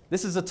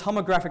 This is a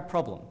tomographic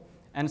problem.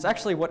 And it's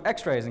actually what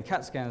X-rays and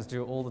CAT scans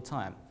do all the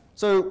time.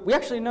 So we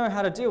actually know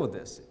how to deal with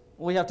this.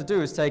 All we have to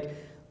do is take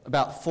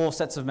about 4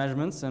 sets of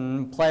measurements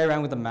and play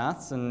around with the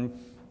maths and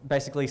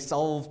basically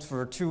solved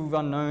for 2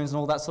 unknowns and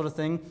all that sort of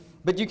thing.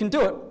 But you can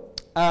do it.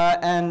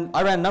 And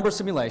I ran a number of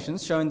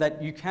simulations showing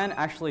that you can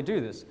actually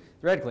do this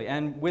theoretically.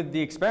 And with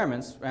the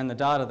experiments and the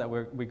data that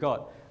we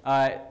got,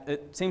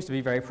 it seems to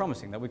be very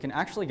promising that we can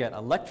actually get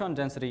electron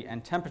density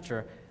and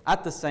temperature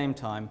at the same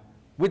time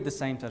with the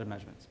same set of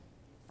measurements.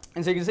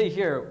 And so you can see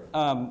here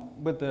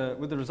with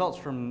the results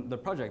from the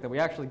project that we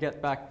actually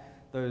get back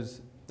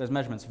those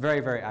measurements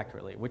very, very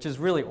accurately, which is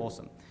really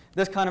awesome.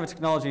 This kind of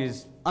technology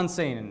is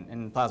unseen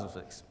in plasma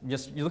physics.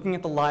 You're looking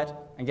at the light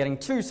and getting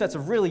 2 sets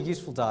of really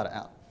useful data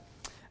out.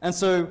 And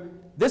so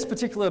this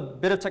particular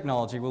bit of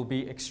technology will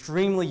be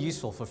extremely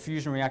useful for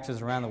fusion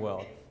reactors around the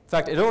world. In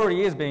fact, it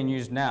already is being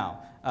used now,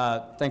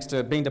 thanks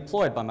to being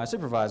deployed by my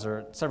supervisor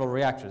at several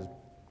reactors.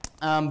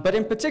 But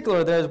in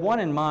particular, there's one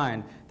in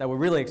mind that we're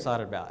really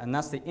excited about, and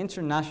that's the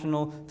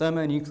International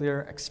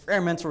Thermonuclear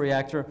Experimental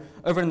Reactor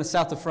over in the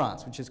south of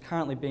France, which is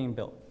currently being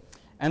built.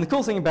 And the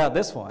cool thing about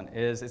this one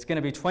is it's going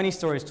to be 20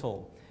 stories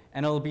tall,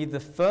 and it'll be the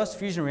first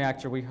fusion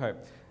reactor, we hope,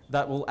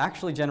 that will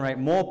actually generate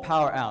more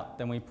power out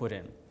than we put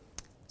in.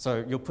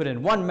 So you'll put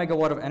in 1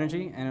 megawatt of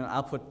energy, and it'll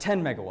output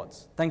 10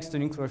 megawatts, thanks to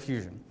nuclear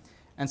fusion.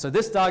 And so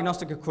this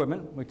diagnostic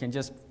equipment, we can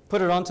just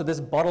put it onto this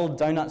bottled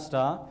donut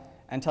star,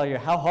 and tell you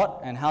how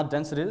hot and how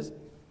dense it is,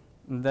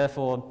 and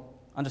therefore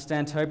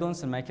understand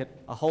turbulence and make it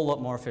a whole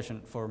lot more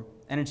efficient for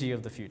energy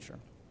of the future.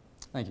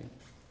 Thank you.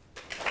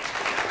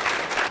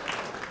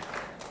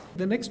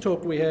 The next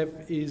talk we have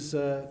is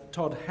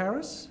Todd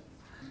Harris,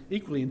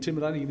 equally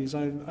intimidating in his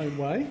own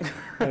way,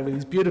 with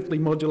his beautifully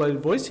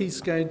modulated voice. His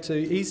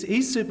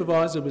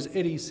supervisor was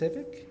Edie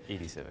Sevick,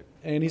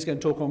 and he's going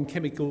to talk on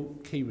chemical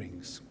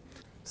keyrings.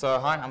 So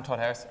hi, I'm Todd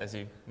Harris, as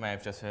you may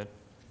have just heard.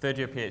 Third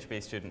year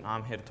PhB student.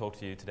 I'm here to talk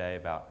to you today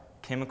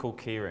about chemical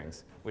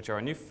keyrings, which are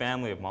a new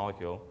family of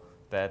molecule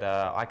that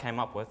I came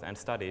up with and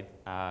studied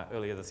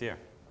earlier this year.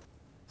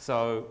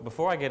 So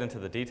before I get into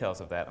the details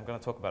of that, I'm going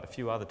to talk about a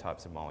few other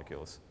types of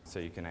molecules so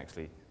you can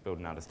actually build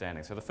an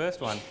understanding. So the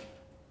first one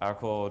are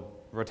called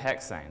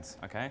rotaxanes,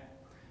 okay?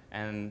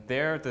 And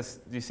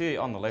you see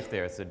on the left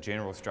there, it's the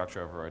general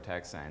structure of a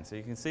rotaxane. So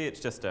you can see it's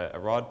just a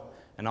rod,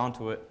 and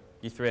onto it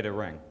you thread a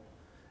ring.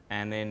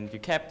 And then you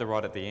cap the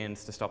rod at the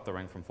ends to stop the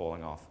ring from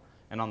falling off.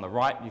 And on the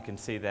right, you can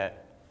see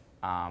that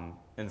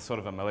in sort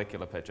of a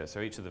molecular picture.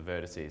 So each of the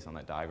vertices on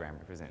that diagram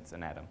represents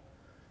an atom.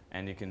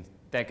 And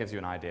that gives you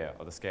an idea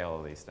of the scale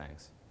of these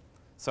things.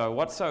 So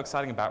what's so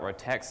exciting about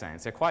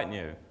rotaxanes? They're quite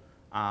new.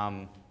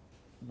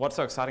 What's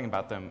so exciting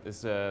about them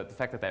is the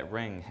fact that that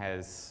ring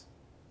has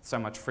so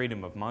much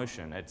freedom of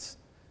motion.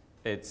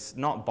 It's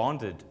not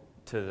bonded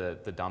to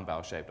the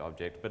dumbbell-shaped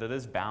object, but it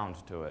is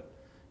bound to it.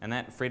 And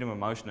that freedom of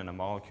motion in a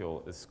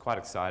molecule is quite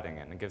exciting,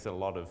 and it gives it a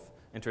lot of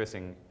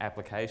interesting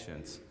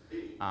applications.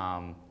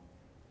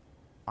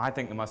 I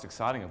think the most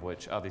exciting of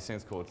which are these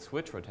things called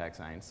switch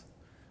rotaxanes,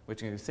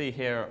 which you can see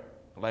here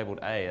labeled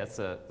A. That's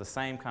the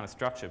same kind of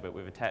structure, but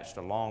we've attached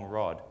a long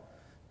rod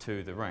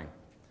to the ring.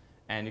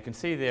 And you can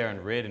see there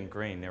in red and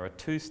green, there are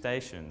two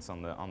stations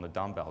on the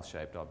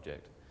dumbbell-shaped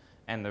object.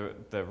 And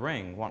the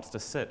ring wants to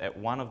sit at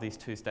one of these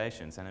two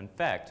stations. And in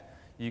fact,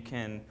 you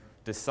can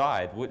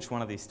decide which one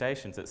of these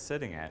stations it's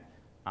sitting at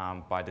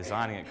by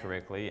designing it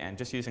correctly and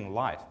just using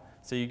light.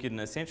 So you can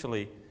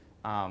essentially,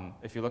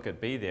 if you look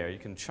at B there, you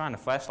can shine a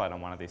flashlight on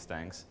one of these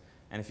things.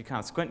 And if you kind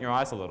of squint your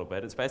eyes a little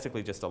bit, it's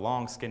basically just a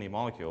long, skinny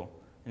molecule,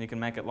 and you can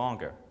make it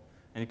longer.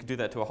 And you can do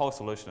that to a whole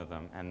solution of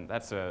them, and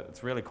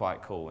it's really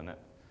quite cool. And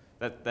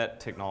that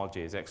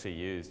technology is actually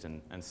used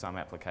in some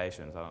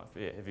applications. I don't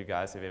know if you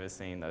guys have ever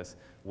seen those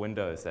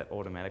windows that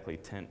automatically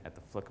tint at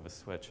the flick of a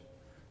switch.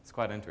 It's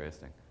quite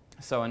interesting.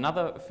 So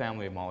another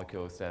family of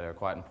molecules that are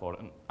quite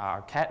important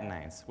are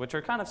catenanes, which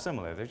are kind of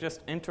similar. They're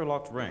just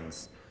interlocked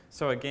rings.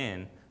 So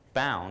again,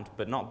 bound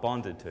but not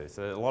bonded to.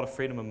 So there's a lot of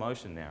freedom of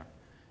motion there.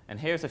 And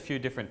here's a few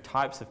different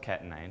types of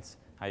catenanes,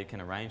 how you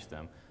can arrange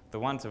them. The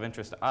ones of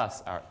interest to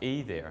us are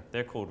E there.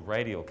 They're called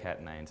radial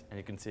catenanes, and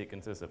you can see it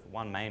consists of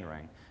one main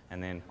ring,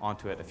 and then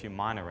onto it a few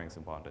minor rings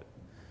are bonded.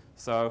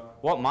 So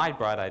what my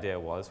bright idea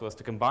was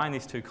to combine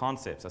these two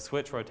concepts, a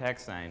switch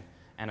rotaxane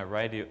and a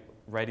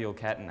radial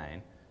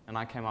catenane, and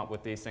I came up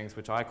with these things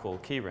which I call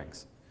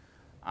keyrings.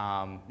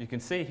 You can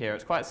see here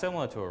it's quite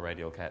similar to a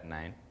radial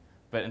catenane,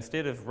 but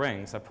instead of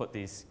rings, I put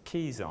these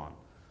keys on.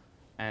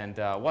 And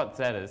what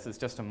that is, it's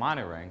just a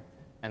minor ring,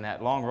 and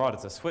that long rod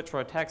is a switch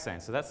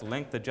rotaxane, so that's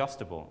length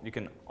adjustable. You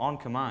can, on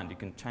command, you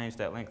can change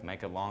that length,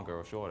 make it longer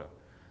or shorter.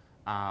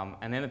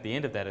 And then at the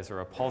end of that is a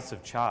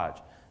repulsive charge.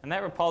 And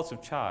that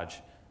repulsive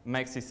charge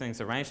makes these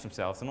things arrange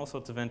themselves in all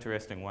sorts of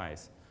interesting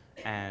ways.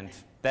 And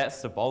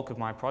that's the bulk of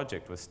my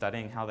project, was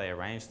studying how they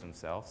arrange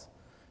themselves.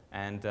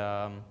 And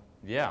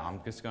yeah,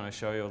 I'm just going to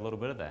show you a little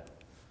bit of that.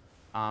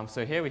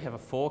 So here we have a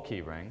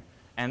 4-key ring.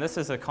 And this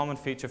is a common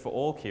feature for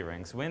all key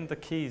rings. When the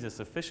keys are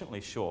sufficiently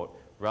short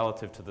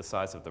relative to the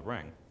size of the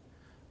ring,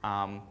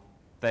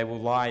 they will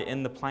lie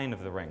in the plane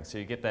of the ring. So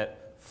you get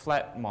that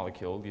flat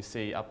molecule you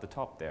see up the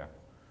top there.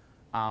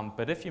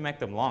 But if you make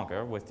them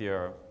longer with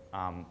your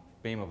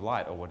beam of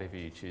light or whatever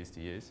you choose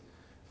to use,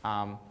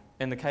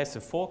 in the case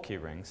of 4-key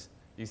rings,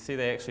 you see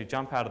they actually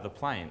jump out of the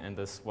plane in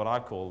this, what I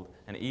call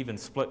an even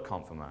split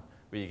conformer,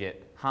 where you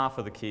get half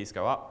of the keys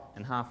go up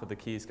and half of the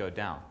keys go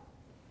down.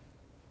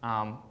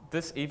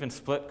 This even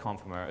split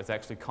conformer is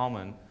actually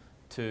common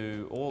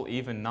to all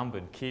even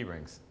numbered key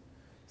rings.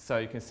 So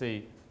you can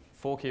see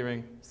 4-key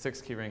ring,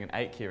 6-key ring, and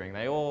 8-key ring.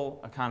 They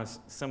all are kind of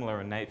similar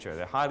in nature.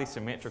 They're highly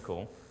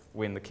symmetrical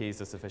when the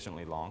keys are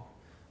sufficiently long.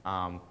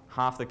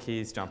 Half the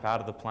keys jump out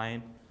of the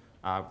plane,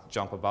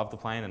 jump above the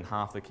plane, and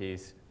half the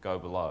keys go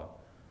below.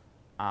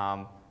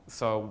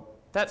 So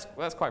that's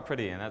quite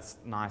pretty, and that's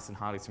nice and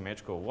highly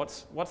symmetrical.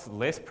 What's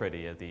less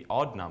pretty are the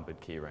odd-numbered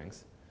key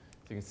rings.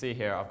 So you can see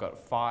here I've got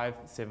 5,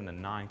 7,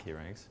 and 9 key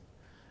rings.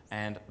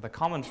 And the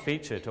common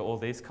feature to all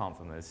these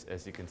conformers,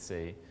 as you can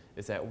see,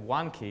 is that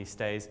one key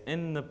stays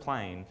in the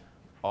plane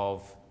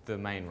of the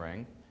main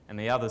ring, and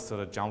the others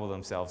sort of jumble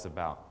themselves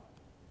about.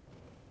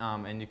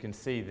 And you can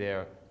see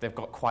they've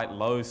got quite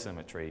low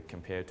symmetry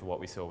compared to what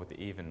we saw with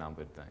the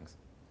even-numbered things.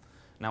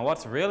 Now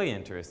what's really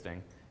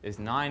interesting is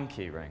 9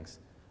 key rings.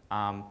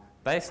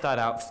 They start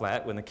out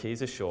flat when the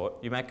keys are short.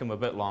 You make them a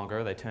bit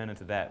longer, they turn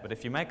into that. But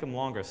if you make them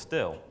longer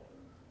still,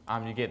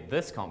 you get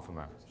this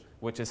conformer,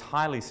 which is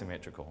highly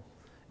symmetrical.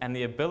 and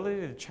the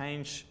ability to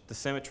change the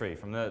symmetry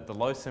from the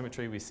low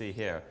symmetry we see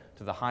here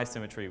to the high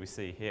symmetry we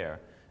see here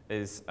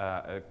is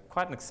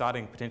quite an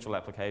exciting potential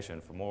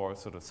application for more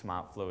sort of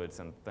smart fluids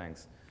and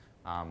things,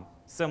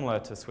 similar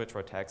to switch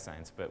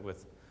rotaxanes, but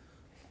with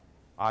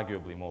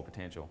arguably more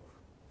potential.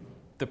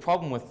 The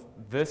problem with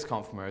this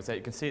conformer is that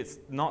you can see it's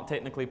not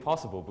technically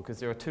possible because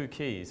there are two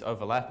keys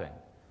overlapping.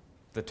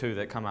 The two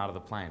that come out of the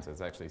plane, so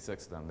there's actually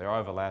 6 of them. They're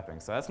overlapping,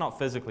 so that's not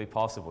physically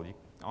possible. You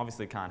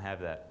obviously can't have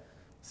that.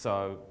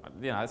 So,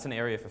 it's an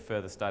area for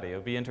further study.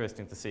 It'll be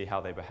interesting to see how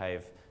they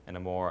behave in a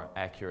more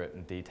accurate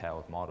and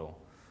detailed model.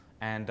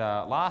 And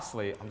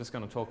lastly, I'm just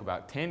going to talk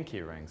about 10 key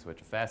rings,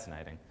 which are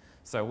fascinating.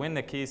 So when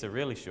the keys are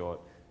really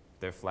short,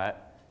 they're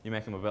flat. You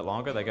make them a bit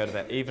longer, they go to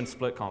that even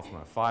split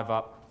conformer, 5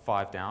 up,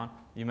 5 down.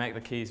 You make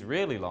the keys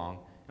really long,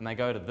 and they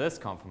go to this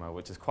conformer,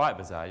 which is quite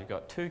bizarre. You've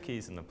got 2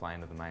 keys in the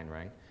plane of the main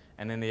ring,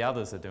 and then the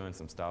others are doing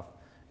some stuff.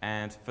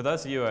 And for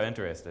those of you who are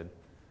interested,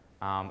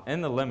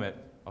 in the limit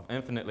of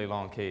infinitely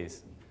long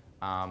keys,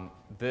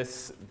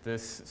 this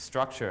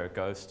structure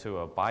goes to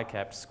a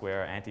bicapped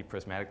square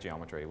anti-prismatic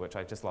geometry, which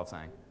I just love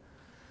saying.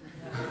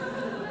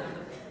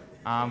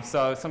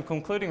 So some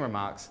concluding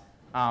remarks.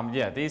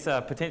 These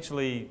are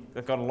potentially,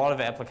 they've got a lot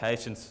of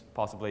applications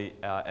possibly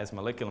as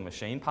molecular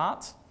machine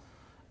parts.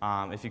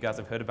 If you guys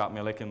have heard about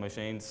molecular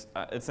machines,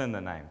 it's in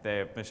the name.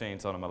 They're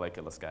machines on a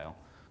molecular scale.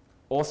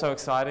 Also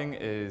exciting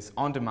is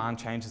on-demand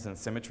changes in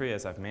symmetry,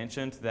 as I've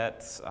mentioned.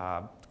 That's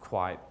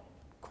quite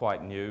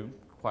new,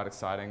 quite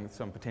exciting,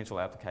 some potential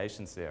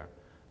applications there.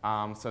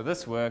 So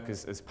this work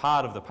is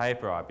part of the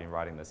paper I've been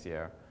writing this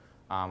year,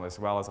 as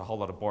well as a whole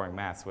lot of boring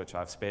maths, which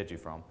I've spared you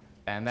from.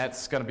 And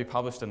that's going to be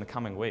published in the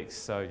coming weeks.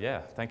 So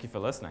thank you for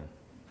listening.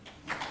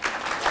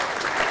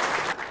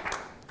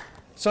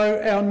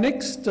 So our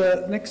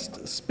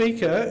next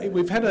speaker,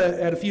 we've had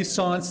a few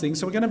science things,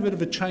 so we're going to have a bit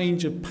of a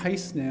change of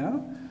pace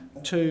now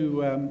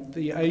to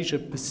the Asia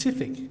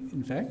Pacific,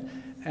 in fact,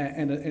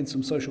 and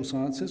some social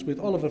sciences, with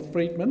Oliver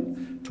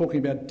Friedmann talking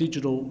about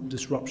digital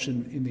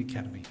disruption in the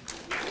academy.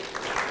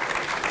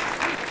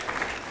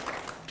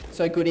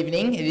 So good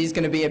evening. It is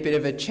going to be a bit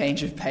of a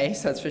change of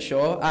pace, that's for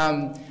sure.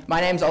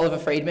 My name's Oliver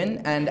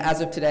Friedmann, and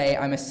as of today,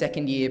 I'm a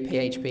second-year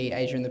PhB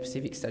Asia and the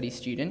Pacific Studies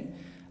student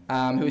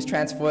who was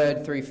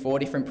transferred through 4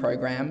 different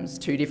programs,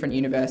 2 different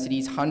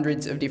universities,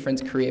 hundreds of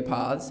different career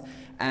paths,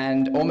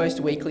 and almost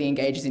weekly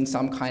engages in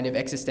some kind of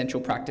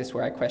existential practice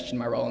where I question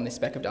my role in this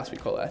speck of dust we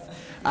call Earth.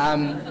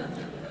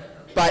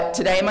 But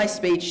today my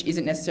speech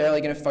isn't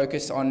necessarily going to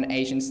focus on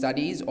Asian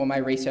studies or my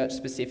research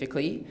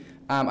specifically.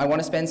 I want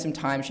to spend some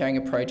time sharing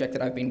a project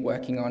that I've been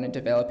working on and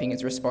developing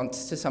as a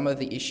response to some of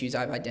the issues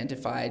I've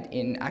identified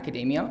in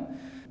academia,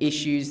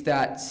 issues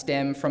that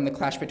stem from the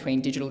clash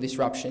between digital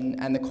disruption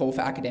and the call for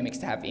academics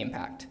to have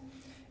impact,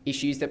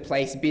 issues that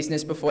place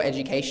business before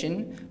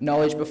education,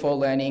 knowledge before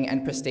learning,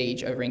 and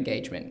prestige over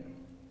engagement.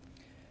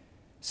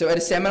 So at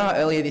a seminar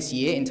earlier this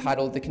year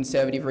entitled The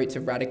Conservative Roots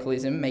of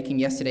Radicalism, Making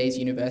Yesterday's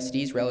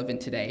Universities Relevant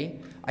Today,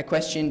 I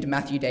questioned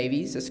Matthew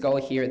Davies, a scholar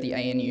here at the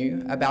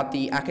ANU, about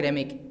the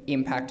academic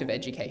impact of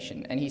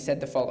education, and he said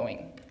the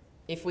following: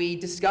 if we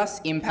discuss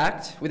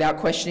impact without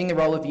questioning the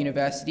role of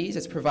universities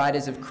as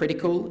providers of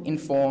critical,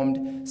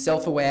 informed,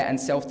 self-aware and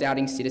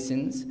self-doubting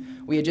citizens,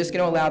 we are just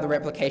going to allow the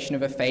replication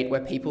of a fate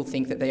where people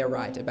think that they are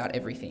right about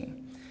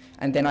everything.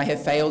 And then I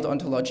have failed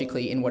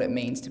ontologically in what it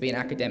means to be an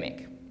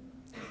academic.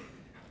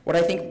 What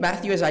I think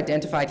Matthew has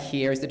identified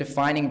here is the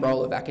defining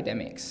role of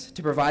academics,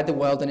 to provide the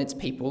world and its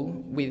people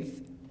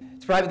with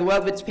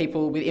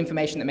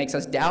information that makes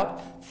us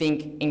doubt,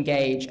 think,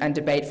 engage, and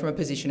debate from a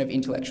position of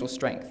intellectual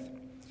strength.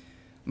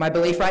 My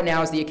belief right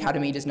now is the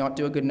academy does not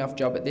do a good enough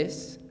job at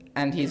this,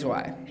 and here's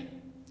why.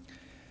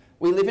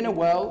 We live in a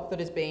world that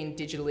has been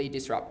digitally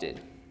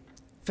disrupted.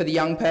 For the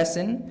young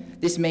person,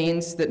 this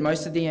means that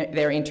most of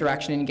their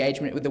interaction and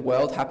engagement with the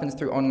world happens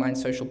through online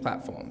social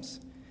platforms.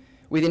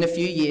 Within a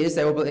few years,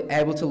 they will be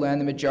able to learn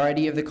the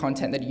majority of the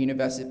content that a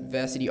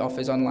university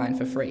offers online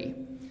for free.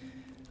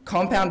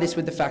 Compound this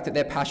with the fact that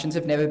their passions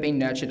have never been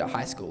nurtured at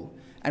high school,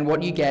 and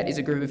what you get is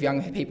a group of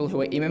young people who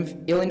are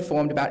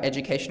ill-informed about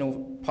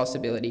educational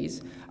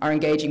possibilities, are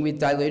engaging with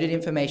diluted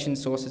information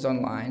sources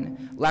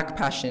online, lack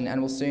passion,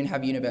 and will soon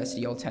have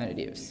university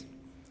alternatives.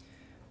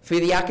 For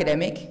the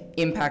academic,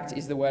 impact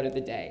is the word of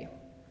the day.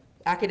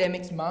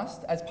 Academics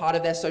must, as part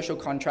of their social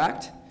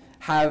contract,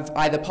 have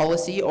either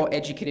policy or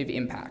educative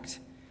impact.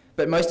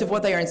 But most of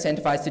what they are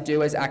incentivized to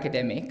do as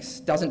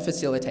academics doesn't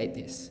facilitate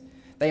this.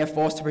 They are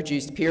forced to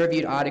produce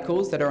peer-reviewed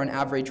articles that are on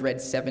average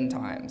read 7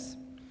 times.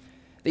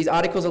 These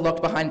articles are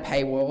locked behind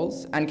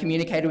paywalls and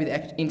communicated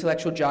with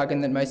intellectual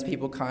jargon that most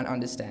people can't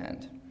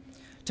understand.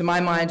 To my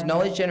mind,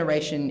 knowledge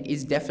generation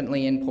is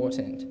definitely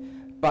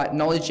important, but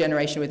knowledge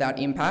generation without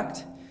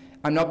impact,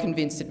 I'm not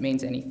convinced it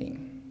means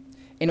anything.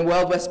 In a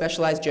world where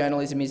specialised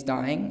journalism is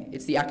dying,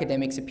 it's the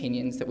academics'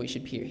 opinions that we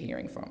should be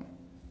hearing from.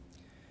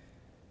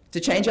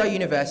 To change our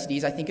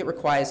universities, I think it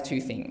requires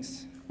 2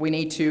 things. We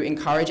need to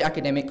encourage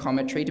academic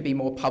commentary to be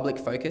more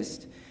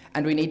public-focused,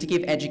 and we need to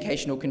give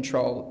educational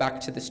control back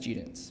to the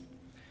students.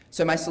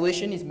 So my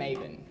solution is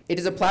Maven. It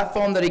is a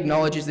platform that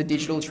acknowledges the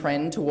digital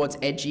trend towards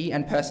edgy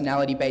and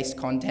personality-based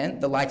content,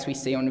 the likes we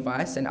see on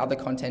Vice and other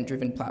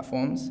content-driven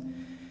platforms.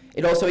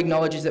 It also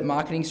acknowledges that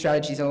marketing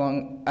strategies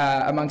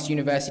amongst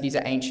universities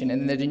are ancient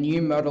and that a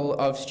new model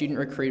of student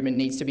recruitment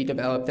needs to be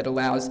developed that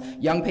allows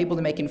young people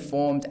to make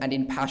informed and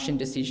impassioned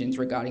decisions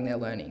regarding their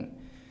learning.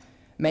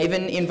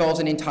 Maven involves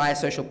an entire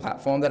social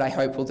platform that I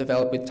hope will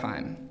develop with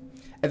time.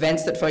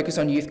 Events that focus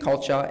on youth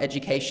culture,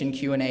 education,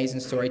 Q&As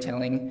and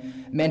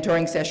storytelling,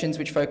 mentoring sessions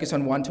which focus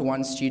on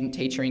one-to-one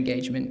student-teacher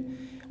engagement,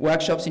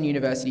 workshops in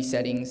university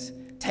settings,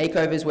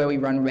 takeovers where we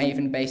run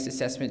Maven-based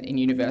assessment in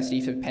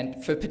university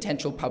for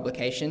potential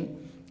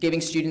publication,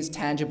 giving students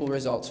tangible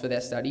results for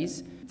their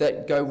studies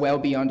that go well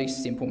beyond a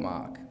simple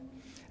mark.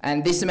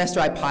 And this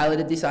semester I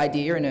piloted this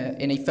idea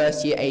in a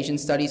first-year Asian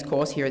Studies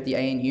course here at the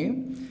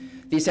ANU.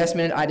 The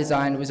assessment I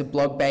designed was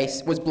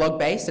blog-based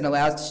and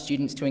allowed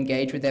students to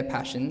engage with their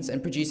passions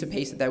and produce a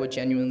piece that they were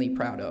genuinely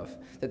proud of,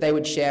 that they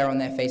would share on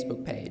their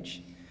Facebook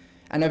page.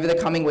 And over the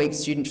coming weeks,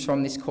 students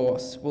from this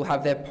course will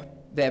have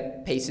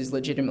their pieces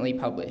legitimately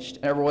published,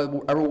 a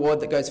reward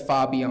that goes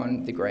far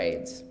beyond the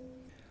grades.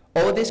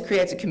 All of this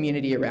creates a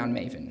community around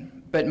Maven,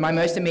 but my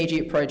most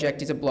immediate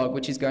project is a blog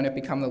which is going to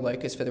become the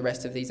locus for the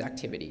rest of these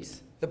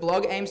activities. The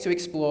blog aims to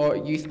explore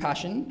youth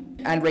passion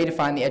and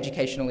redefine the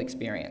educational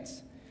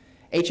experience.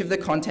 Each of the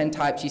content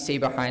types you see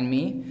behind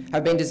me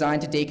have been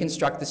designed to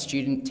deconstruct the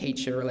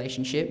student-teacher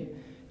relationship,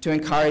 to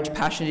encourage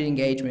passionate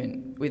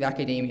engagement with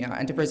academia,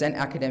 and to present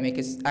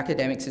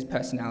academics as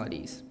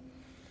personalities.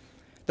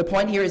 The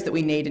point here is that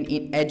we need an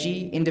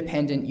edgy,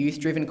 independent,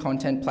 youth-driven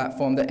content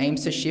platform that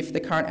aims to shift the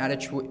current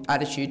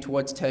attitude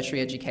towards tertiary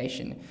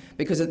education,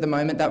 because at the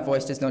moment that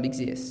voice does not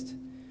exist.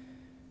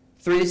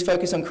 Through this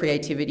focus on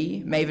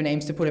creativity, Maven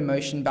aims to put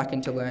emotion back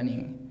into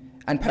learning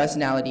and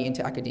personality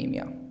into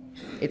academia.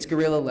 It's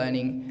guerrilla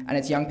learning, and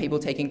it's young people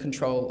taking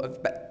control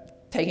of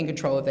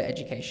their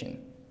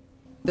education.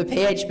 The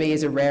PhB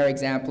is a rare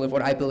example of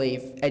what I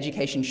believe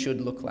education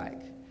should look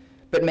like.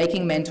 But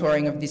making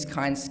mentoring of this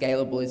kind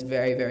scalable is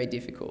very, very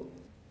difficult.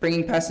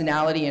 Bringing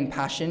personality and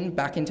passion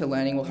back into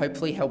learning will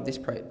hopefully help this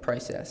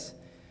process.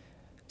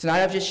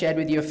 Tonight I've just shared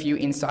with you a few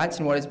insights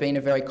in what has been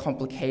a very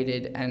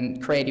complicated and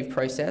creative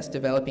process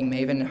developing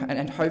Maven,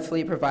 and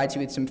hopefully it provides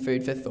you with some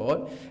food for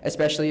thought,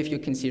 especially if you're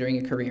considering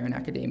a career in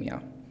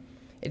academia.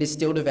 It is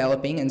still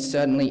developing and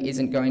certainly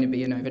isn't going to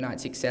be an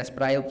overnight success,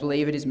 but I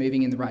believe it is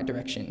moving in the right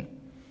direction.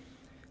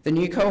 The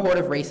new cohort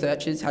of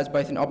researchers has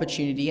both an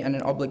opportunity and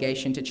an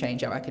obligation to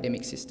change our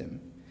academic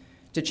system.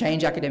 To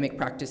change academic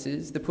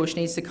practices, the push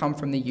needs to come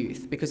from the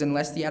youth, because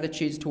unless the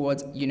attitudes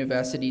towards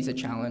universities are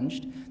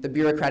challenged, the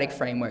bureaucratic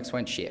frameworks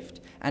won't shift,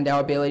 and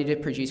our ability to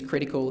produce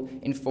critical,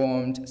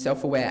 informed,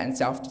 self-aware and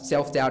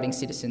self-doubting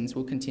citizens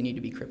will continue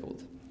to be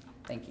crippled.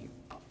 Thank you.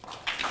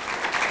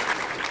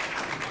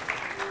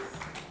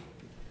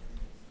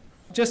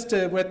 Just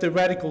we're at the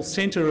radical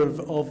centre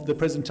of the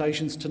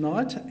presentations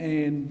tonight,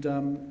 and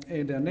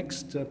our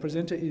next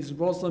presenter is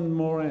Rosalind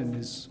Moran,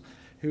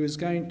 who is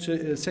going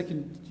to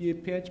second-year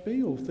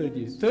PhD or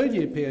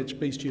third-year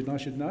PhD student, I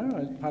should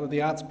know, part of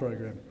the arts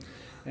program.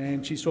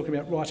 And she's talking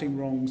about righting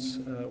wrongs,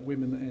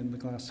 women and the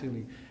glass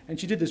ceiling. And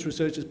she did this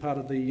research as part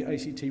of the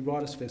ACT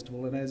Writers'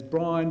 Festival, and as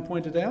Brian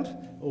pointed out,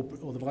 or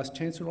the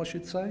Vice-Chancellor I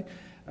should say,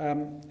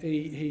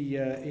 the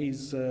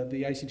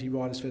ACT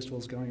Writers' Festival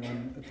is going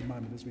on at the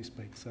moment as we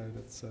speak, so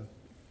that's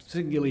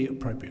singularly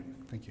appropriate.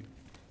 Thank you.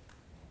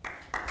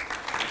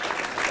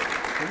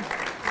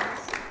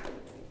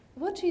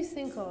 What do you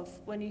think of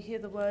when you hear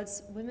the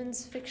words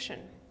women's fiction?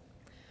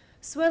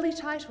 Swirly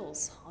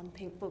titles on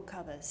pink book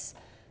covers,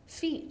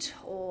 feet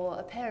or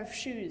a pair of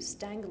shoes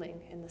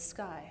dangling in the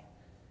sky,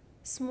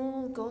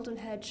 small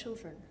golden-haired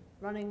children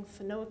running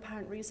for no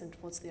apparent reason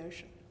towards the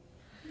ocean.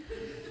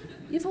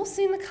 You've all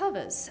seen the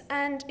covers,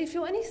 and if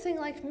you're anything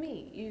like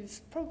me,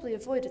 you've probably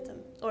avoided them,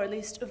 or at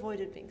least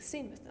avoided being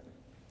seen with them.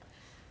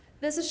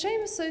 There's a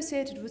shame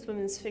associated with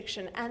women's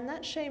fiction, and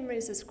that shame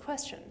raises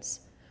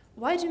questions.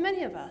 Why do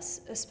many of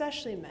us,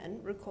 especially men,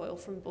 recoil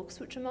from books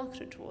which are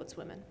marketed towards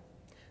women?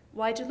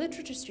 Why do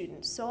literature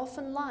students so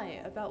often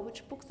lie about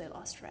which book they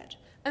last read?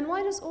 And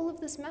why does all of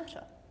this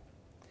matter?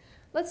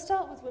 Let's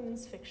start with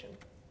women's fiction.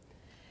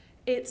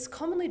 It's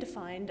commonly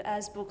defined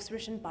as books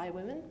written by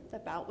women,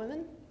 about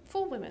women,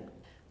 for women.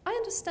 I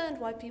understand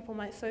why people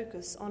might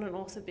focus on an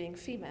author being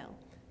female.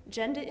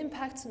 Gender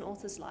impacts an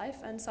author's life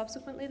and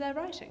subsequently their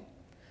writing.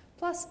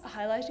 Plus,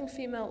 highlighting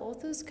female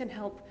authors can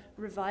help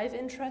revive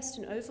interest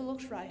in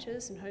overlooked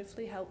writers and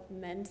hopefully help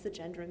mend the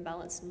gender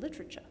imbalance in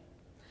literature.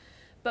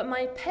 But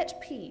my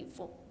pet peeve,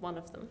 or one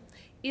of them,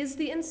 is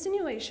the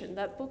insinuation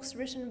that books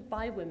written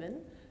by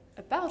women,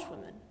 about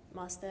women,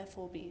 must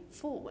therefore be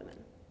for women.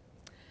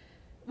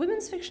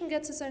 Women's fiction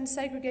gets its own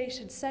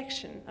segregated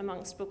section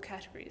amongst book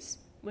categories.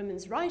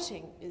 Women's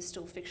writing is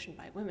still fiction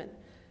by women,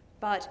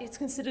 but it's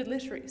considered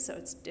literary, so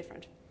it's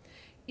different.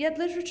 Yet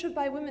literature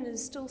by women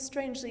is still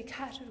strangely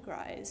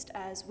categorized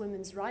as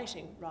women's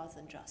writing rather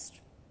than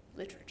just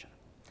literature.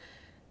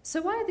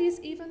 So why are these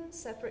even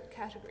separate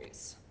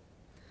categories?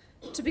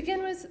 To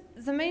begin with,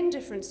 the main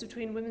difference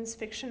between women's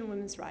fiction and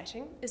women's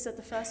writing is that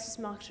the first is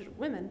marketed at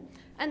women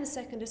and the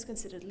second is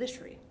considered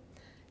literary.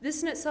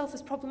 This in itself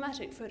is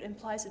problematic, for it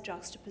implies a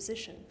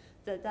juxtaposition,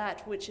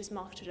 that which is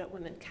marketed at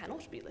women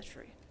cannot be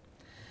literary.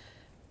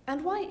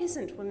 And why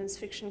isn't women's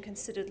fiction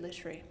considered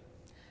literary?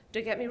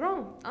 Don't get me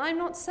wrong, I'm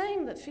not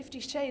saying that 50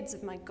 Shades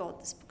of my God,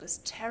 this book is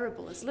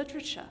terrible as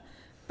literature,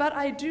 but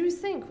I do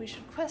think we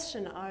should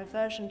question our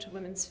aversion to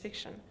women's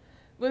fiction.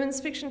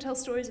 Women's fiction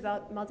tells stories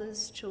about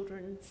mothers,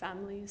 children,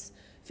 families,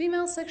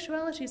 female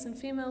sexualities and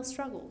female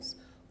struggles.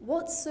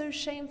 What's so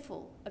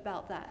shameful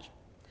about that?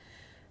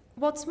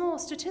 What's more,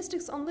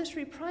 statistics on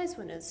literary prize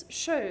winners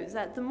show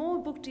that the more a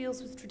book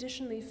deals with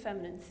traditionally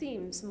feminine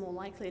themes, the more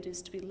likely it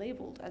is to be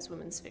labelled as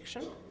women's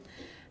fiction,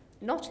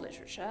 not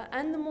literature,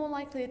 and the more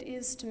likely it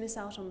is to miss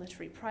out on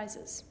literary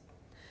prizes.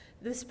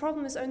 This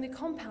problem is only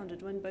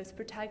compounded when both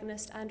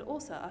protagonist and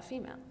author are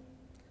female.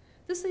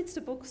 This leads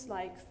to books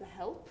like The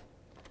Help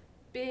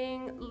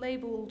being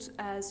labelled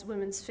as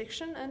women's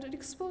fiction, and it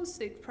explores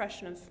the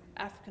oppression of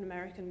African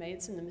American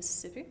maids in the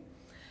Mississippi.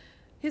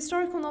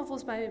 Historical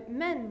novels by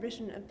men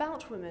written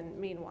about women,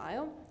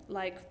 meanwhile,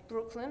 like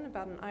Brooklyn,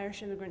 about an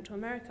Irish immigrant to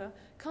America,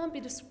 can't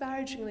be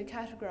disparagingly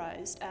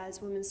categorized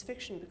as women's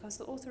fiction because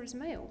the author is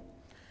male.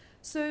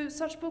 So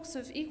such books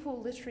of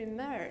equal literary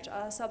merit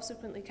are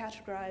subsequently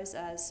categorized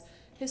as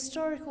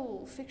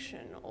historical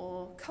fiction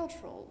or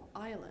cultural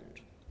island.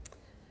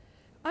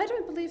 I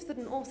don't believe that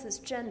an author's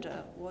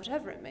gender,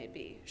 whatever it may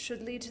be,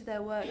 should lead to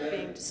their work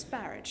being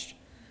disparaged.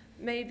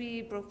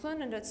 Maybe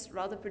Brooklyn and its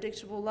rather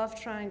predictable love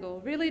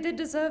triangle really did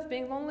deserve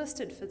being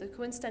longlisted for the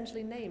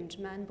coincidentally named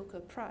Man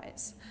Booker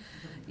Prize.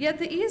 Yet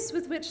the ease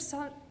with which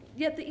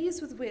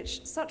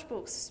such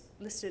books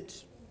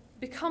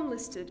become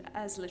listed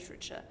as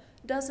literature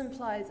does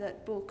imply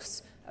that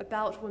books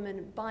about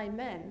women by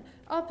men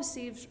are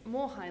perceived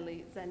more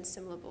highly than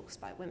similar books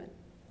by women.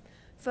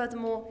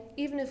 Furthermore,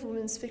 even if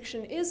women's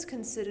fiction is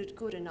considered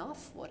good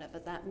enough, whatever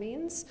that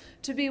means,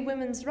 to be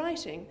women's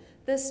writing,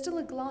 there's still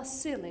a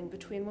glass ceiling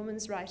between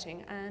women's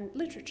writing and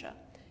literature.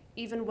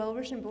 Even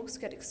well-written books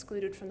get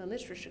excluded from the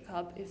literature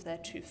club if they're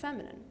too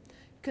feminine.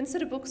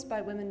 Consider books by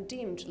women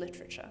deemed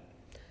literature,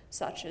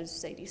 such as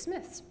Zadie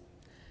Smith's.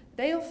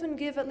 They often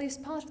give at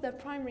least part of their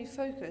primary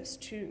focus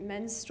to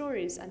men's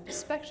stories and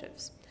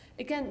perspectives.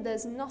 Again,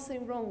 there's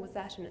nothing wrong with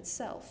that in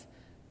itself,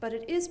 but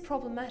it is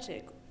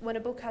problematic when a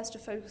book has to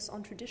focus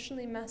on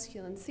traditionally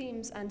masculine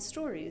themes and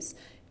stories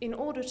in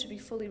order to be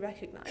fully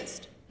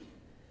recognized.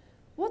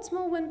 What's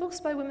more, when books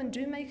by women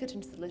do make it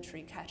into the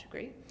literary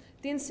category,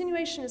 the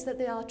insinuation is that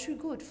they are too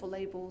good for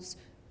labels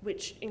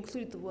which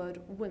include the word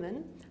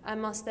women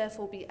and must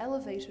therefore be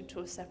elevated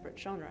to a separate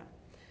genre.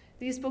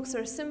 These books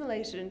are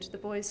assimilated into the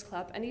boys'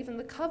 club, and even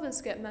the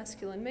covers get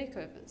masculine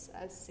makeovers,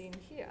 as seen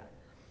here.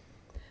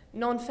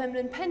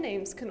 Non-feminine pen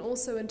names can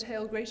also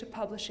entail greater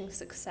publishing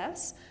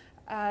success.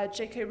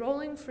 J.K.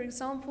 Rowling, for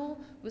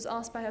example, was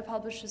asked by her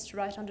publishers to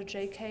write under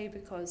J.K.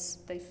 because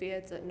they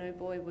feared that no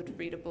boy would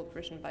read a book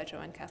written by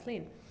Joanne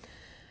Kathleen.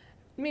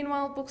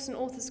 Meanwhile, books and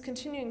authors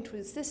continuing to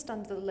exist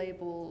under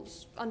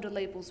labels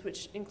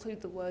which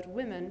include the word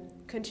women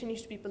continue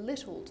to be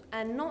belittled,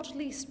 and not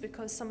least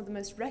because some of the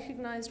most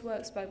recognized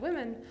works by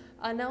women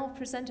are now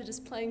presented as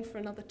playing for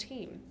another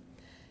team.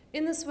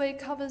 In this way,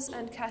 covers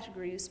and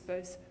categories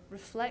both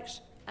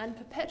reflect and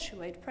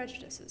perpetuate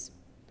prejudices.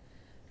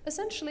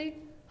 Essentially,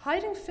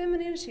 hiding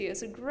femininity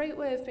is a great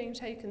way of being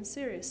taken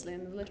seriously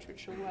in the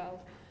literature world.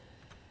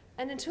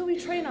 And until we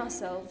train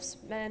ourselves,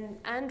 men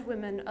and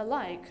women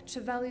alike,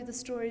 to value the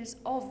stories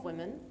of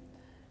women,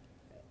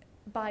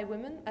 by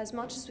women, as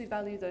much as we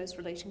value those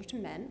relating to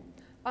men,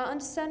 our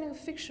understanding of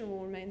fiction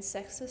will remain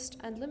sexist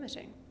and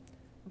limiting.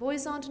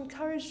 Boys aren't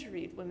encouraged to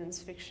read women's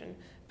fiction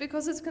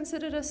because it's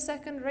considered a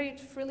second-rate,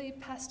 frilly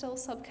pastel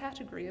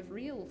subcategory of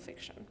real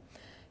fiction.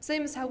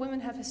 Same as how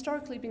women have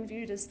historically been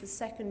viewed as the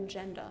second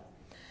gender,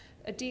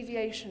 a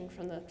deviation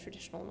from the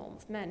traditional norm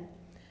of men.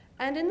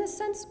 And in this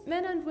sense,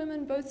 men and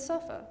women both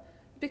suffer,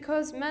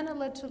 because men are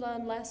led to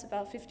learn less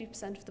about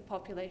 50% of the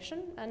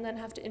population and then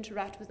have to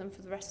interact with them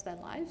for the rest of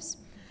their lives.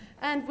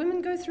 And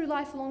women go through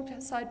life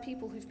alongside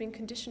people who've been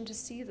conditioned to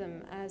see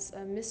them as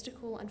a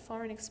mystical and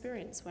foreign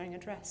experience wearing a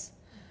dress.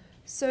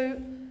 So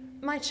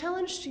my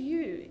challenge to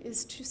you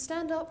is to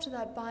stand up to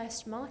that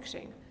biased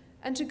marketing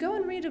and to go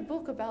and read a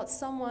book about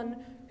someone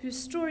whose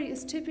story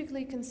is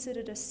typically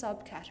considered a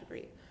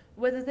subcategory,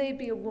 whether they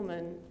be a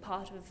woman,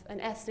 part of an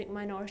ethnic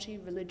minority,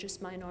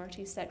 religious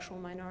minority, sexual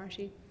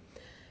minority.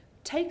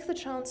 Take the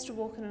chance to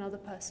walk in another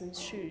person's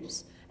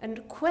shoes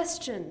and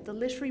question the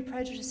literary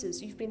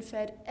prejudices you've been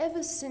fed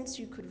ever since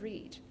you could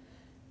read.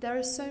 There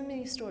are so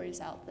many stories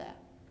out there.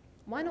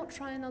 Why not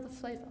try another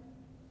flavor?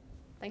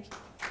 Thank you.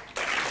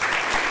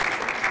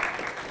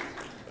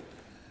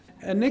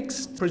 Our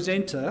next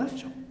presenter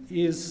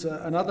is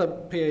another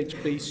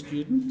PhB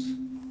student.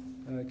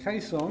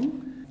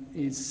 Kaysong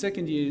is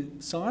second year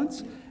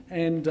science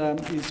and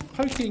is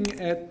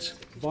poking at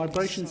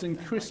vibrations in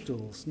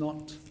crystals,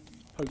 not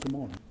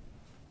Pokemon.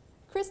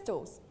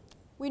 Crystals.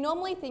 We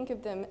normally think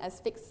of them as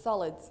fixed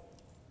solids,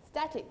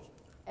 static,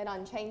 and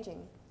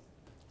unchanging.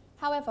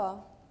 However,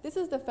 this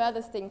is the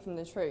furthest thing from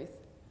the truth.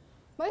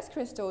 Most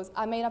crystals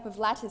are made up of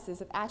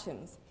lattices of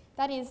atoms,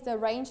 that is, they're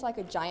arranged like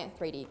a giant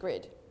 3D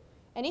grid,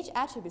 and each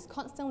atom is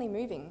constantly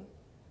moving.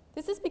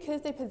 This is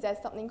because they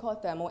possess something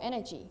called thermal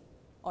energy,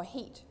 or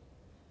heat.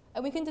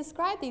 And we can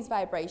describe these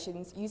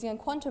vibrations using a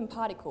quantum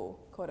particle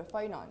called a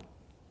phonon,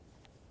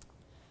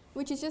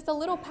 which is just a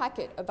little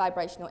packet of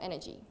vibrational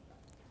energy.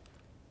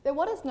 They're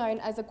what is known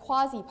as a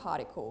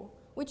quasi-particle,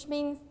 which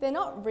means they're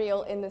not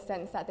real in the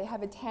sense that they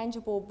have a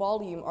tangible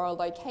volume or a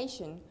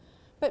location,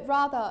 but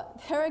rather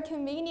they're a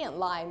convenient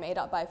lie made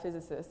up by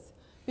physicists,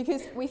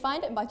 because we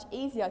find it much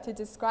easier to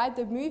describe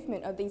the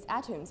movement of these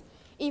atoms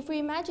if we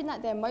imagine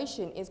that their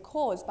motion is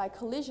caused by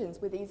collisions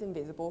with these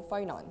invisible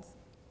phonons.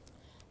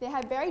 They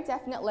have very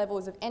definite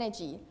levels of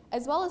energy,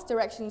 as well as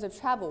directions of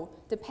travel,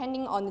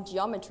 depending on the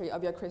geometry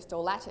of your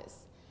crystal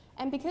lattice.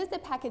 And because they're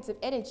packets of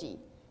energy,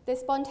 they're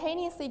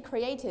spontaneously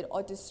created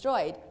or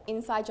destroyed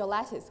inside your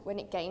lattice when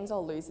it gains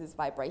or loses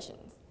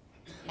vibrations.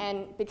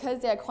 And because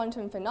they're a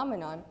quantum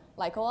phenomenon,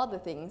 like all other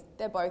things,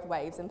 they're both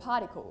waves and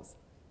particles.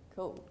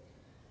 Cool.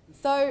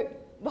 So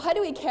why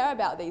do we care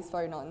about these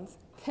phonons?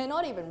 They're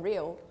not even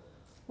real.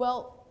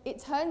 Well, it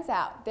turns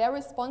out they're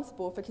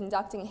responsible for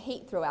conducting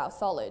heat through our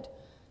solid.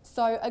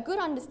 So a good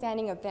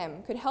understanding of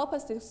them could help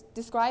us to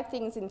describe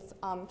things in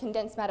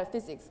condensed matter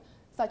physics,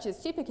 such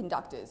as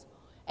superconductors.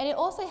 And it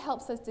also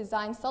helps us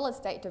design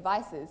solid-state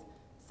devices,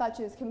 such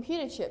as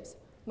computer chips,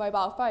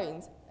 mobile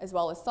phones, as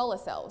well as solar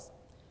cells.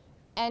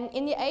 And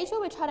in the age where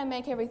we're trying to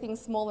make everything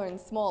smaller and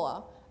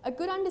smaller, a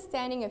good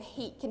understanding of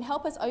heat can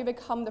help us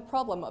overcome the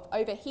problem of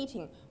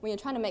overheating when you're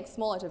trying to make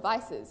smaller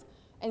devices.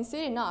 And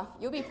soon enough,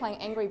 you'll be playing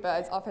Angry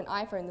Birds off an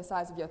iPhone the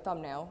size of your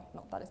thumbnail.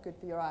 Not that it's good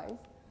for your eyes.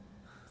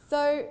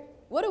 So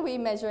what do we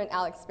measure in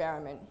our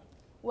experiment?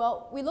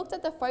 Well, we looked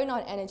at the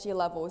phonon energy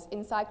levels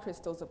inside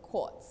crystals of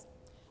quartz.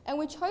 And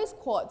we chose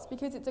quartz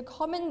because it's a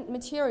common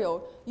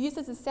material used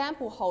as a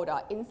sample holder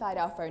inside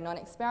our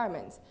phonon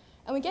experiments.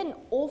 And we get an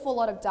awful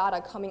lot of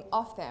data coming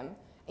off them.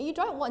 And you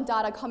don't want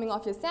data coming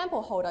off your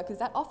sample holder because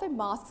that often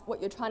masks what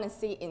you're trying to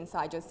see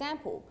inside your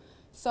sample.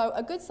 So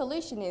a good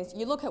solution is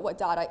you look at what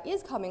data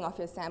is coming off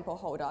your sample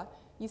holder,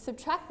 you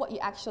subtract what you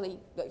actually,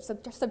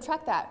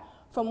 subtract that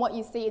from what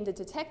you see in the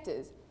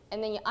detectors,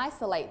 and then you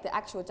isolate the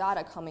actual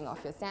data coming off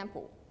your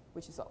sample,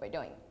 which is what we're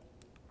doing.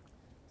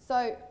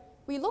 So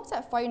we looked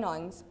at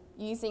phonons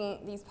using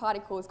these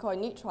particles called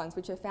neutrons,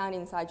 which are found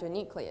inside your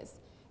nucleus.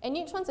 And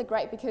neutrons are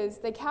great because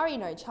they carry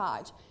no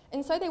charge,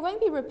 and so they won't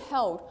be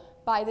repelled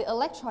by the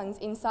electrons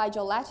inside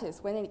your lattice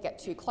when they get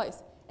too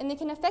close, and they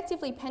can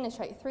effectively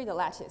penetrate through the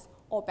lattice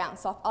or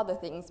bounce off other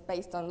things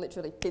based on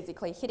literally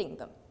physically hitting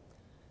them.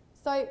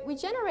 So we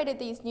generated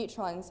these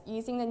neutrons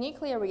using the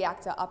nuclear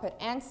reactor up at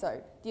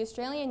ANSO, the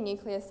Australian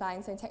Nuclear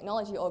Science and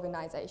Technology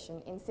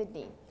Organisation in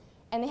Sydney,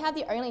 and they have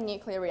the only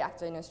nuclear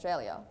reactor in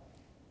Australia.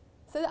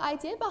 So the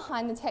idea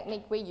behind the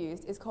technique we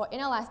used is called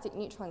inelastic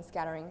neutron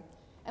scattering,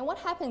 and what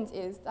happens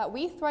is that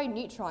we throw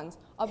neutrons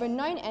of a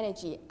known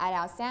energy at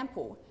our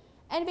sample,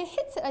 and if it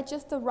hits it at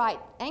just the right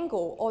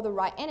angle or the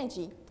right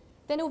energy,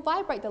 then it'll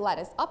vibrate the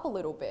lattice up a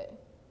little bit.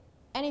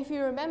 And if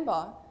you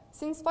remember,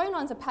 since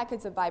phonons are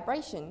packets of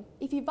vibration,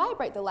 if you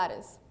vibrate the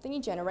lattice, then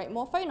you generate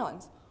more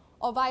phonons.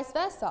 Or vice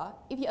versa,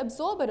 if you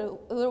absorb a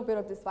little bit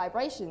of this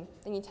vibration,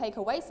 then you take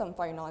away some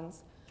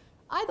phonons.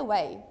 Either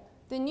way,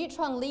 the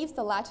neutron leaves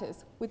the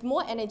lattice with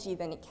more energy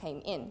than it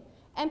came in.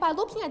 And by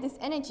looking at this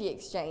energy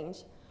exchange,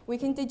 we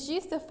can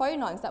deduce the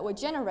phonons that were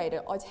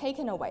generated or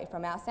taken away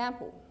from our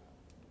sample.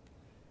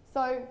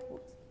 So,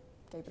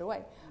 gave it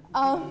away.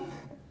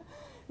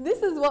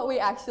 This is what we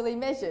actually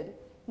measured.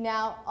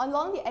 Now,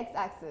 along the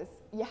x-axis,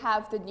 you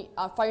have the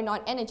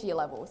phonon energy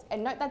levels.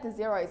 And note that the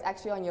 0 is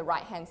actually on your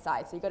right-hand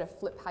side, so you've got to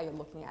flip how you're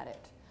looking at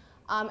it.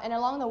 And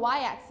along the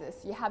y-axis,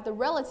 you have the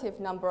relative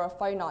number of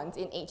phonons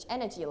in each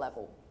energy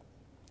level.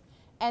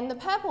 And the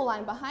purple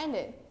line behind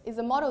it is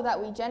a model that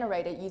we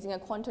generated using a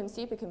quantum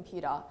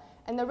supercomputer,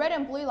 and the red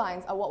and blue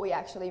lines are what we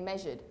actually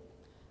measured.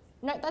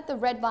 Note that the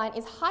red line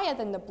is higher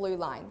than the blue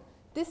line.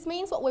 This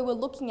means what we were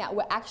looking at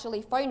were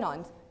actually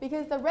phonons,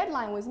 because the red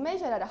line was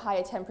measured at a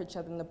higher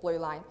temperature than the blue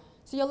line.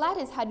 So your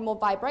lattice had more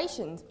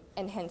vibrations,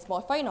 and hence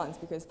more phonons,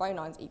 because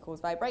phonons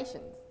equals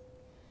vibrations.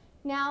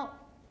 Now,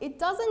 it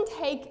doesn't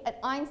take an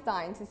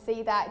Einstein to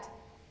see that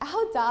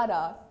our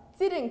data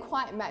didn't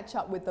quite match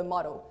up with the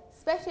model,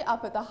 especially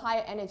up at the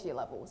higher energy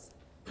levels.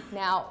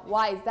 Now,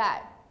 why is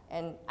that?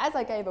 And as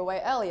I gave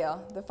away earlier,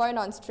 the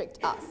phonons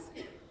tricked us.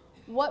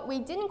 What we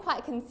didn't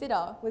quite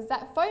consider was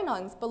that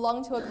phonons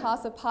belong to a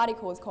class of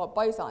particles called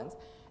bosons,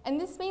 and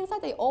this means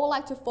that they all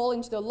like to fall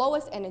into the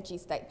lowest energy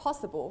state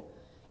possible.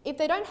 If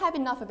they don't have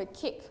enough of a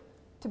kick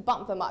to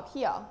bump them up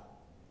here,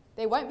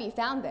 they won't be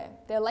found there.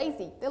 They're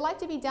lazy. They like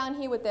to be down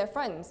here with their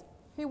friends,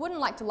 who wouldn't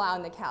like to lie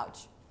on the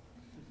couch.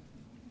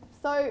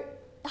 So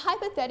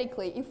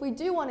hypothetically, if we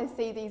do want to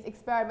see these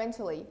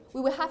experimentally,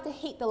 we would have to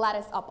heat the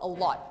lattice up a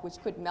lot, which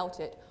could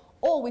melt it,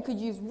 Or we could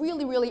use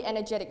really, really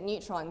energetic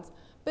neutrons,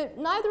 but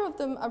neither of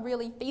them are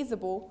really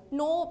feasible,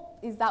 nor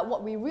is that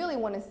what we really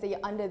want to see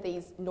under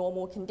these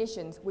normal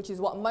conditions, which is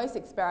what most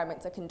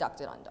experiments are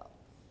conducted under.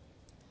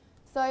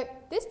 So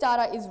this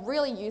data is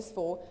really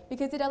useful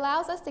because it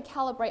allows us to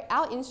calibrate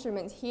our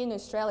instruments here in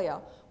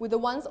Australia with the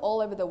ones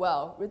all over the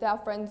world, with our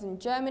friends in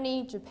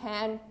Germany,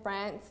 Japan,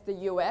 France, the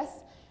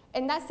US,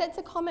 and that sets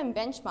a common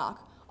benchmark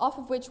off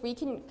of which we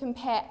can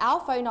compare our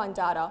phonon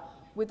data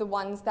with the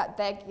ones that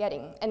they're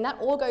getting. And that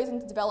all goes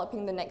into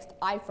developing the next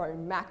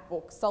iPhone,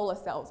 MacBook, solar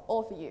cells,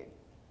 all for you.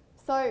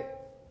 So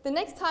the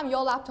next time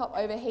your laptop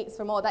overheats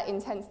from all that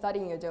intense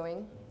studying you're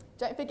doing,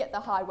 don't forget the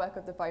hard work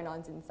of the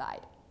phonons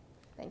inside.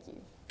 Thank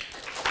you.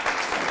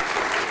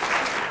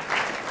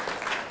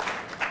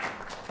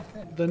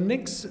 The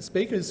next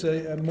speaker is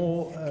a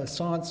more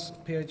science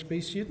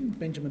PhD student,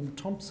 Benjamin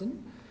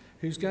Thompson,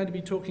 who's going to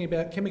be talking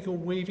about chemical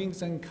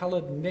weavings and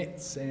coloured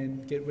nets,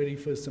 and get ready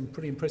for some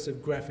pretty impressive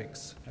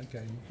graphics. Okay,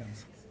 here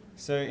comes.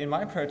 So in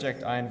my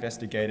project, I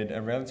investigated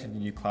a relatively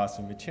new class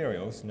of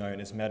materials known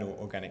as metal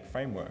organic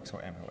frameworks,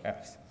 or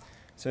MOFs.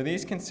 So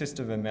these consist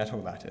of a metal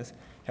lattice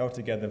held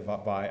together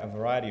by a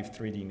variety of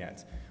 3D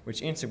nets,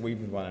 which interweave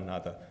with one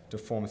another to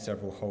form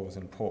several holes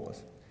and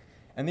pores.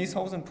 And these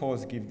holes and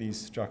pores give these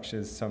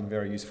structures some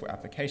very useful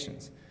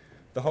applications.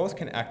 The holes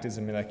can act as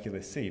a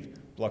molecular sieve,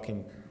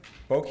 blocking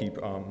bulky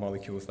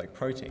molecules like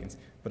proteins,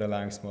 but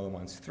allowing smaller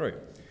ones through,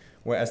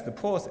 whereas the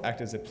pores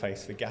act as a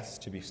place for gases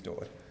to be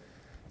stored.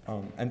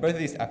 And both of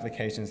these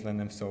applications lend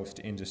themselves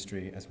to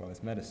industry as well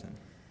as medicine.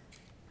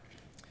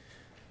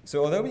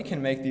 So although we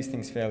can make these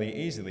things fairly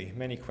easily,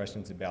 many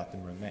questions about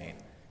them remain.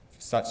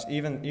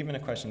 Even a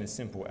question as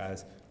simple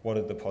as, what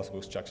are the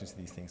possible structures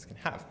these things can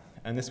have?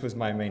 And this was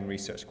my main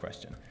research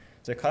question,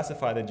 to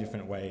classify the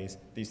different ways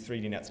these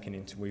 3D nets can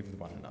interweave with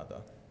one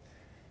another.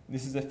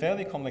 This is a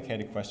fairly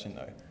complicated question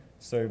though,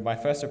 so my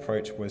first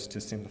approach was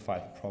to simplify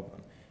the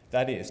problem.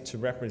 That is, to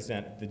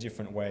represent the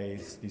different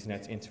ways these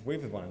nets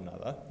interweave with one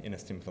another in a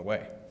simpler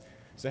way.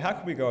 So how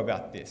could we go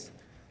about this?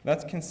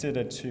 Let's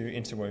consider two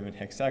interwoven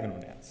hexagonal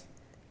nets.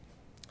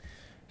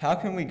 How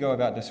can we go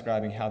about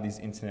describing how these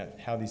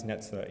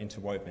nets are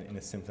interwoven in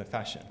a simpler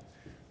fashion?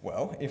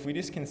 Well, if we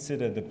just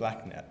consider the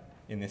black net,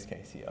 in this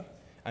case here,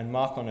 and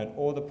mark on it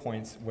all the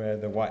points where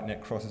the white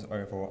net crosses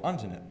over or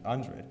under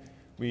it,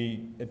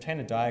 we obtain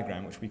a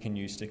diagram which we can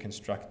use to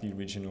construct the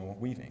original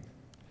weaving.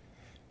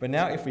 But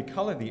now if we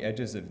colour the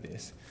edges of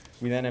this,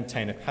 we then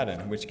obtain a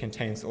pattern which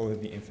contains all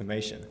of the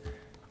information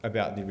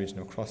about the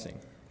original crossing.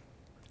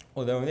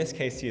 Although in this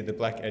case here, the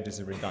black edges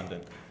are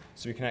redundant,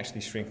 so we can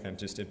actually shrink them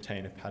just to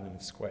obtain a pattern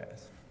of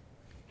squares.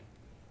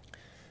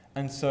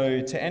 And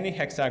so to any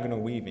hexagonal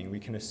weaving, we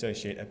can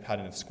associate a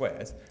pattern of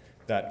squares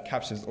that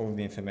captures all of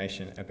the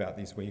information about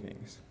these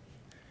weavings.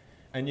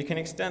 And you can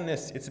extend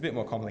this, it's a bit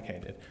more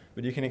complicated,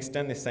 but you can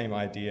extend this same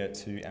idea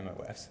to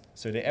MOFs.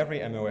 So to every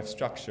MOF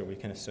structure, we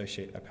can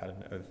associate a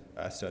pattern of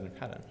a certain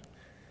pattern.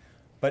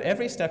 But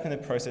every step in the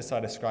process I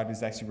described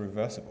is actually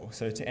reversible.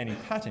 So to any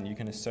pattern, you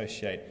can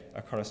associate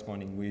a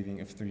corresponding weaving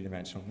of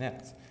three-dimensional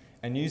nets.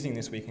 And using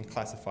this, we can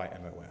classify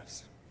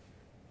MOFs.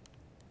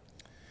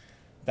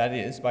 That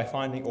is, by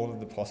finding all of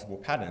the possible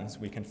patterns,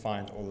 we can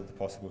find all of the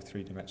possible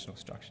three-dimensional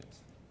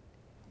structures.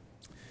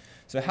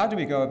 So how do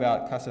we go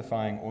about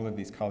classifying all of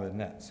these coloured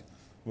nets?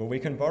 Well, we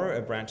can borrow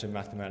a branch of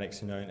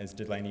mathematics known as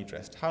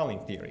Delaney-Dress-Tiling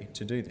theory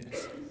to do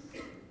this.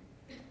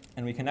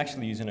 And we can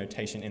actually use a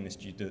notation in this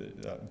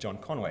John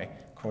Conway,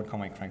 called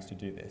Conway cranks, to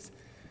do this.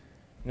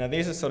 Now,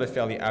 these are sort of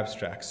fairly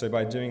abstract, so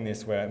by doing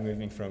this, we're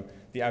moving from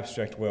the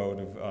abstract world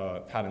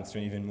of patterns to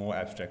an even more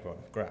abstract world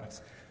of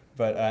graphs.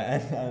 But,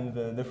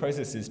 the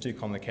process is too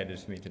complicated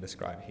for me to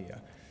describe here.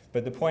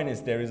 But the point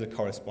is there is a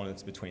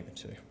correspondence between the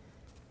two.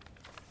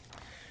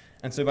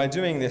 And so by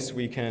doing this,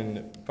 we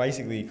can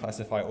basically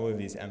classify all of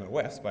these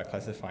MOFs by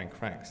classifying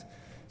cranks.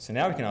 So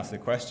now we can ask the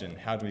question,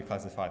 how do we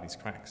classify these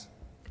cranks?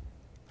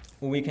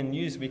 Well, we can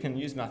use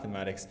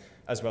mathematics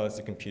as well as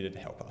the computer to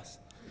help us.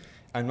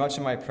 And much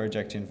of my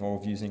project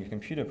involved using a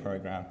computer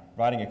program,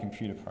 writing a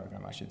computer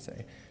program, I should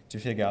say, to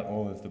figure out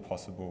all of the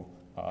possible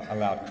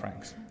allowed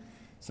cranks.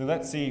 So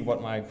let's see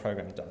what my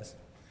program does.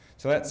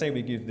 So let's say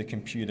we give the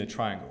computer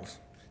triangles.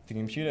 The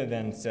computer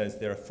then says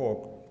there are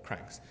 4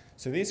 cranks.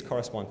 So these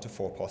correspond to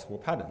 4 possible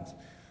patterns.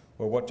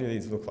 Well, what do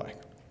these look like?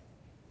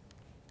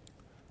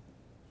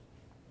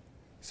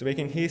 So we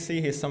can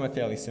see here some are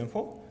fairly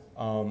simple,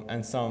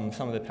 and some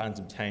of the patterns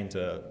obtained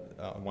are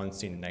ones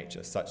seen in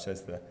nature, such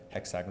as the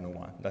hexagonal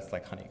one. That's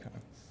like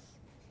honeycomb.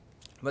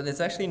 But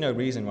there's actually no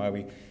reason why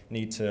we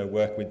need to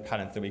work with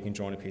patterns that we can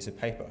draw on a piece of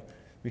paper.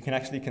 We can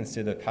actually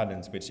consider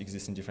patterns which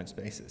exist in different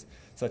spaces,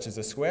 such as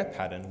a square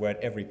pattern where at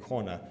every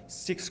corner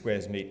 6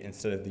 squares meet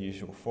instead of the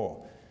usual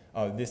 4.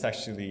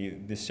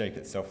 This shape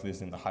itself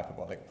lives in the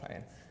hyperbolic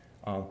plane.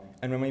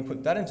 And when we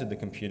put that into the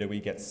computer, we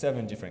get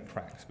 7 different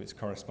cranks, which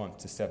correspond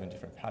to 7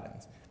 different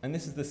patterns. And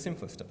this is the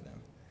simplest of them.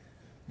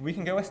 We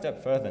can go a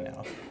step further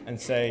now and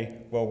say,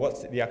 well,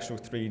 what's the actual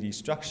 3D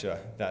structure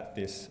that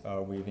this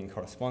weaving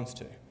corresponds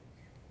to?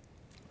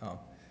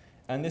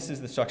 And this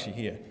is the structure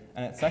here.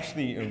 And it's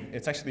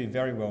actually a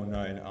very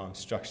well-known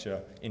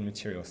structure in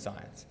material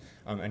science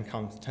and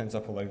turns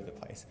up all over the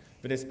place.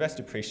 But it's best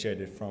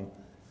appreciated from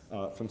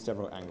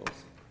several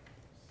angles.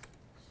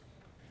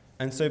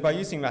 And so by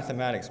using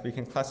mathematics, we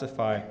can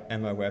classify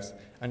MOFs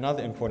and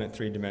other important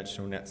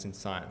three-dimensional nets in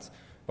science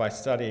by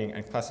studying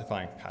and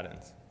classifying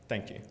patterns.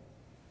 Thank you.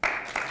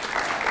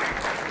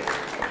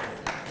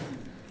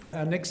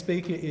 Our next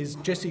speaker is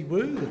Jessy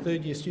Wu, the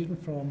third-year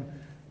student from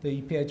the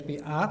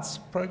PhD Arts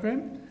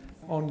program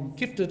on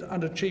gifted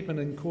underachievement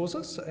and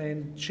causes,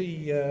 and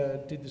she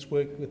did this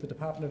work with the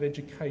Department of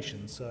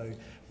Education. So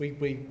we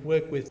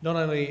work with not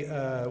only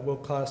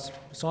world-class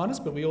scientists,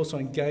 but we also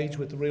engage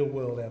with the real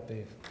world out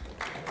there.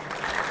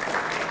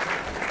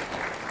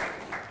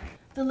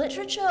 The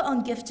literature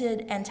on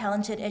gifted and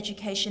talented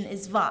education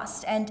is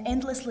vast and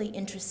endlessly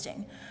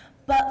interesting.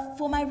 But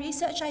for my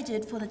research I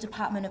did for the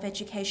Department of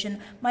Education,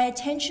 my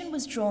attention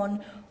was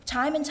drawn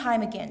time and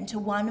time again to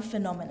one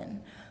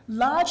phenomenon.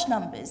 Large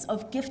numbers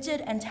of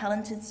gifted and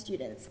talented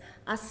students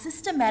are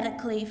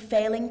systematically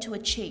failing to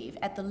achieve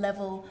at the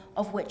level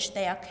of which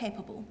they are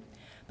capable.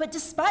 But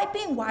despite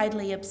being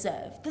widely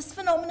observed, this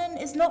phenomenon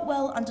is not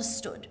well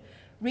understood.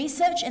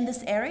 Research in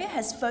this area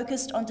has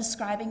focused on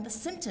describing the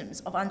symptoms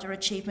of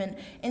underachievement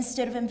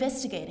instead of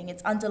investigating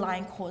its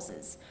underlying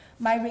causes.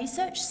 My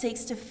research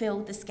seeks to fill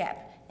this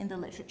gap in the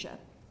literature.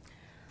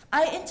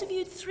 I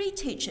interviewed 3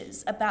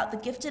 teachers about the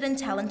gifted and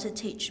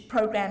talented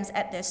programs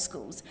at their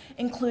schools,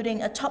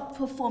 including a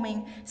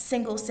top-performing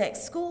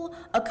single-sex school,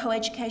 a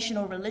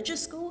coeducational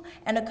religious school,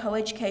 and a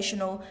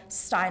coeducational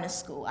Steiner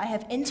school. I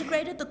have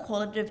integrated the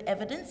qualitative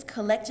evidence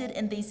collected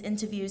in these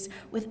interviews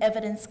with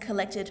evidence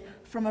collected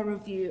from a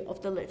review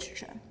of the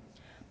literature.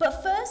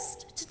 But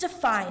first, to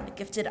define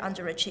gifted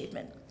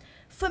underachievement.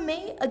 For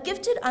me, a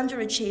gifted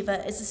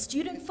underachiever is a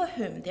student for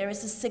whom there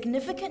is a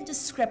significant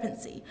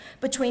discrepancy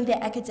between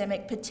their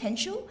academic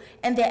potential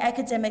and their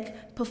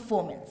academic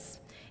performance.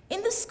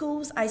 In the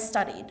schools I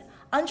studied,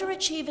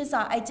 underachievers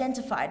are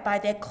identified by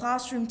their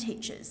classroom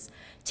teachers.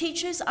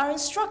 Teachers are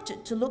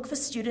instructed to look for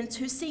students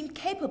who seem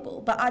capable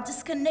but are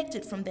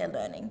disconnected from their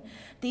learning.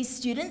 These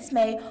students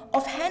may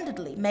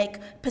offhandedly make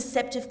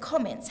perceptive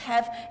comments,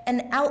 have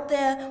an out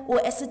there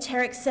or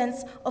esoteric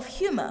sense of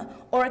humor,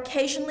 or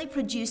occasionally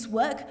produce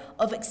work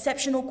of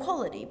exceptional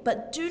quality,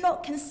 but do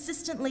not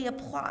consistently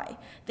apply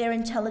their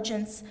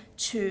intelligence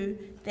to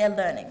their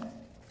learning.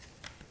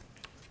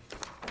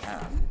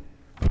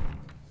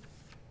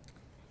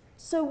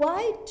 So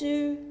why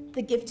do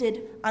the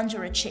gifted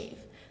underachieve?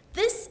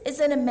 This is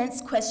an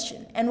immense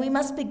question, and we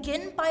must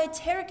begin by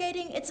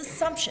interrogating its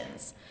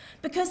assumptions,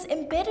 because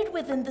embedded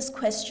within this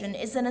question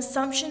is an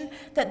assumption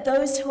that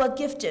those who are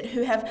gifted,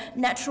 who have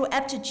natural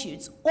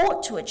aptitudes,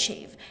 ought to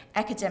achieve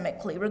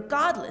academically,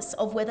 regardless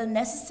of whether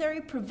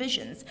necessary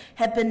provisions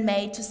have been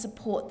made to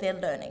support their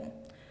learning.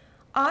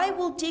 I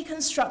will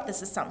deconstruct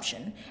this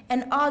assumption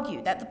and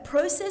argue that the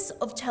process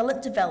of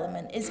talent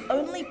development is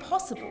only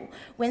possible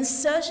when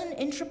certain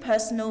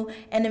intrapersonal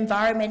and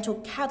environmental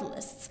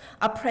catalysts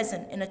are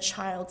present in a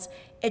child's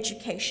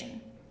education.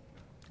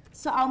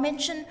 So I'll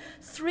mention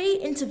 3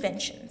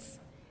 interventions.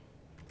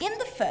 In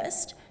the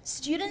first,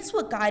 students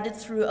were guided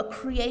through a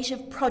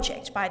creative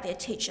project by their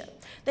teacher.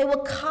 They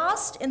were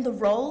cast in the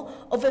role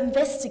of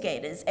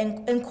investigators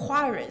and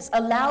inquirers,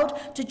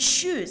 allowed to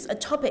choose a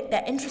topic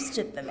that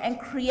interested them and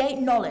create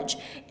knowledge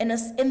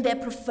in their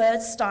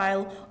preferred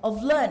style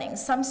of learning.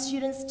 Some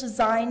students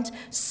designed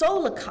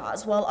solar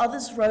cars, while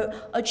others wrote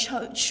a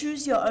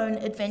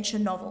choose-your-own-adventure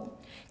novel.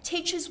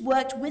 Teachers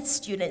worked with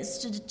students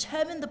to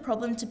determine the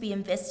problem to be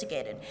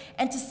investigated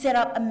and to set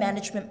up a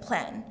management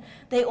plan.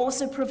 They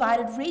also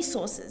provided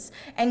resources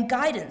and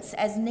guidance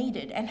as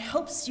needed and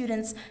helped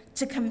students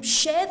to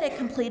share their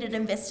completed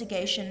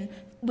investigation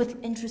with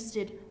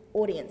interested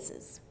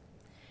audiences.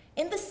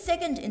 In the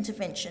second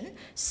intervention,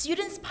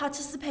 students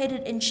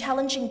participated in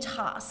challenging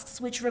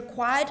tasks which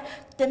required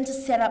them to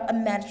set up a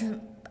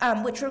management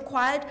which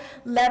required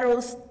lateral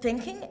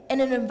thinking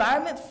in an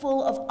environment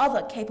full of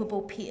other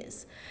capable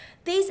peers.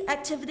 These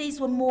activities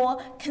were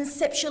more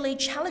conceptually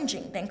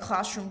challenging than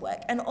classroom work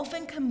and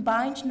often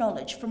combined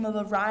knowledge from a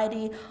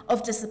variety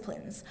of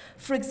disciplines.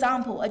 For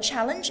example, a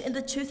challenge in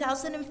the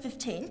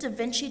 2015 Da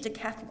Vinci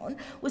Decathlon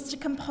was to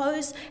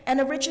compose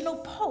an original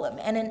poem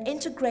and an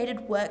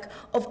integrated work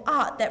of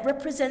art that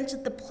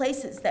represented the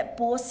places that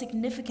bore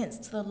significance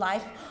to the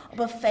life of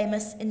a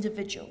famous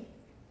individual.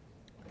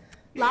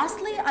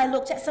 Lastly, I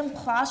looked at some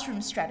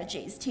classroom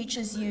strategies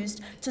teachers used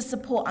to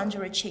support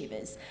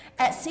underachievers.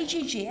 At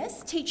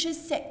CGGS, teachers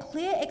set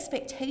clear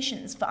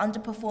expectations for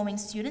underperforming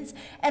students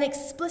and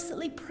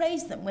explicitly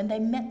praised them when they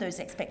met those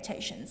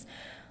expectations.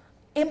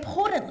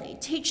 Importantly,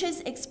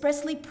 teachers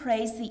expressly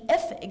praised the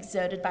effort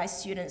exerted by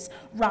students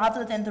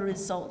rather than the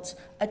result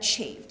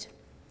achieved.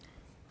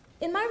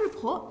 In my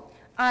report,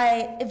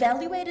 I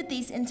evaluated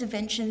these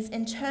interventions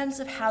in terms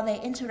of how they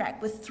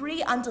interact with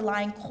 3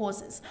 underlying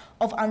causes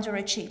of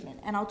underachievement,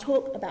 and I'll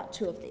talk about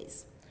 2 of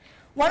these.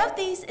 One of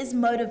these is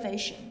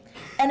motivation,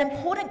 an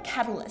important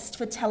catalyst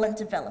for talent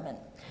development.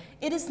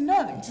 It is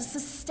known to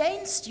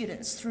sustain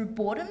students through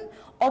boredom,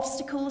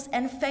 obstacles,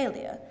 and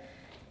failure.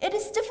 It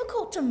is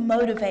difficult to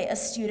motivate a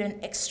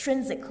student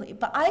extrinsically,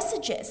 but I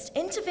suggest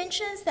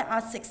interventions that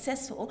are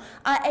successful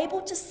are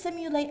able to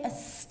simulate a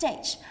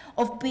state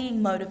of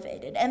being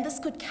motivated, and this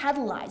could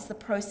catalyze the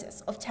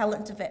process of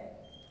talent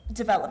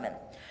development.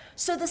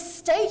 So the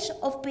state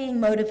of being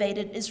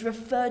motivated is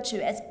referred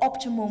to as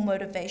optimal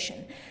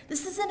motivation.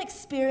 This is an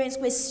experience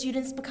where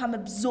students become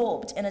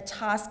absorbed in a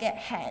task at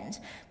hand.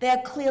 They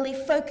are clearly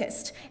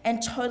focused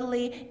and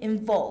totally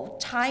involved.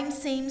 Time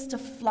seems to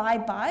fly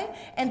by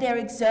and their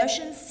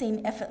exertions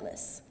seem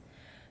effortless.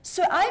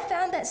 So I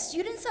found that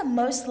students are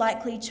most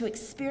likely to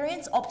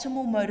experience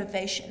optimal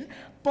motivation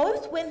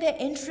both when their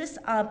interests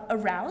are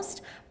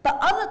aroused, but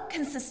other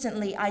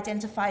consistently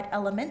identified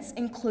elements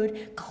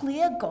include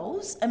clear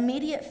goals,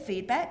 immediate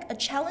feedback, a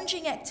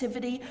challenging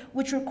activity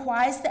which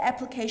requires the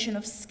application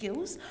of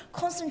skills,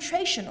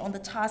 concentration on the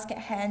task at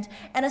hand,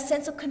 and a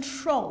sense of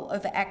control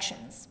over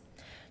actions.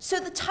 So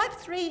the Type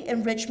 3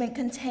 enrichment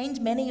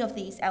contained many of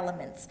these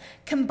elements,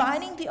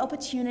 combining the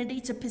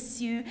opportunity to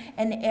pursue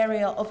an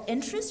area of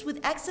interest with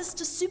access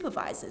to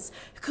supervisors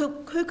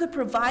who could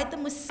provide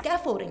them with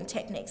scaffolding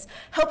techniques,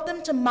 help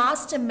them to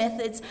master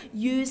methods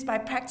used by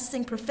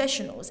practicing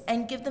professionals,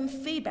 and give them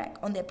feedback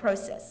on their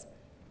process.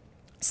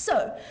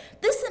 So,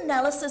 this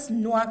analysis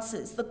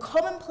nuances the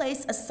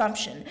commonplace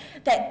assumption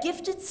that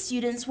gifted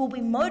students will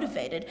be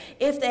motivated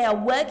if they are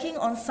working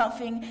on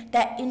something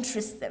that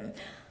interests them.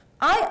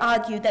 I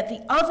argue that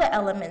the other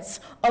elements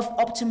of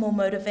optimal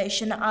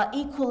motivation are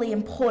equally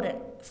important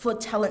for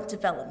talent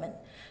development.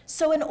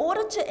 So in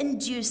order to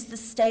induce the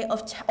state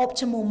of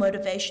optimal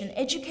motivation,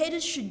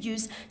 educators should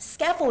use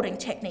scaffolding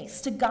techniques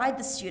to guide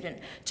the student.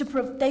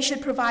 They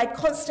should provide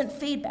constant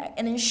feedback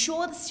and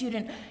ensure the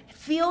student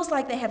feels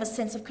like they have a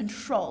sense of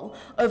control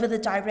over the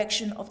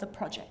direction of the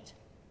project.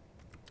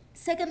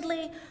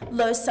 Secondly,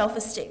 low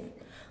self-esteem.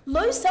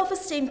 Low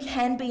self-esteem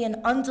can be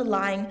an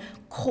underlying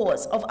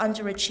cause of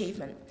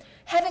underachievement.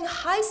 Having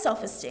high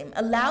self-esteem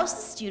allows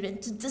the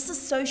student to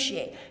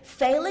disassociate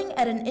failing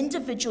at an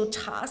individual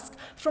task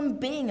from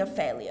being a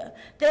failure,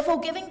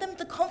 therefore giving them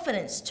the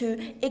confidence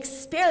to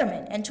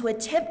experiment and to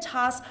attempt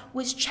tasks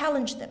which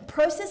challenge them,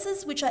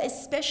 processes which are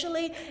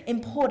especially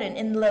important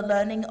in the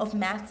learning of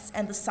maths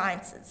and the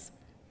sciences.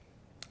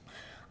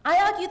 I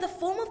argue the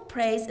form of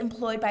praise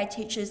employed by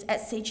teachers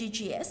at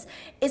CGGS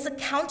is a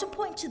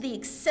counterpoint to the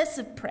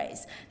excessive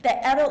praise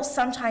that adults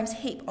sometimes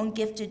heap on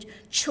gifted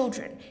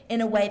children in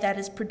a way that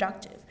is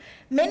productive.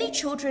 Many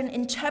children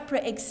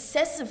interpret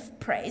excessive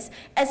praise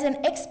as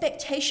an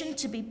expectation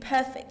to be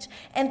perfect,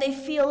 and they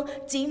feel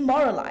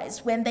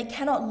demoralized when they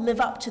cannot live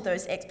up to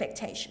those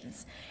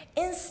expectations.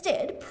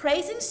 Instead,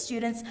 praising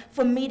students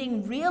for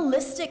meeting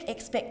realistic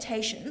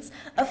expectations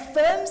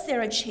affirms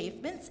their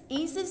achievements,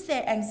 eases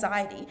their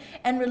anxiety,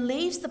 and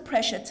relieves the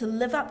pressure to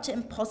live up to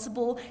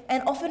impossible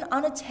and often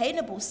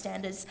unattainable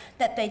standards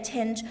that they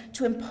tend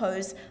to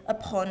impose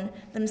upon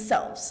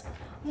themselves.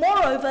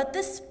 Moreover,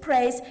 this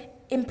praise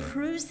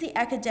improves the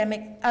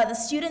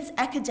student's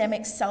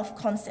academic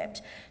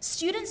self-concept.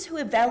 Students who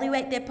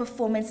evaluate their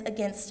performance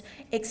against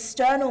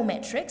external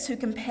metrics, who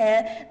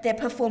compare their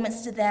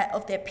performance to that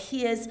of their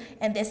peers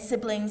and their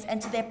siblings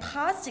and to their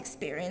past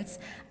experience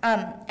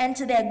and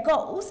to their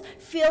goals,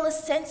 feel a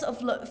sense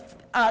of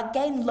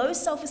gain low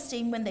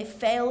self-esteem when they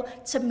fail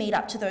to meet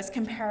up to those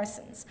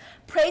comparisons.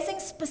 Praising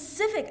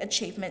specific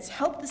achievements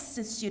help the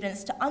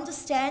students to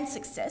understand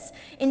success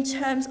in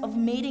terms of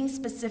meeting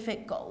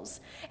specific goals.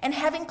 And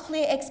having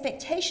clear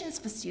expectations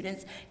for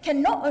students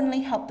can not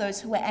only help those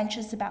who are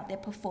anxious about their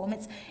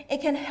performance, it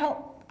can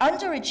help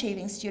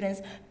underachieving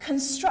students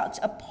construct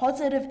a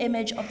positive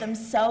image of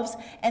themselves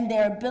and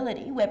their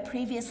ability where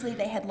previously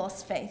they had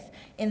lost faith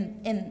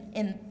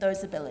in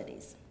those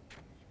abilities.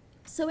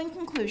 So in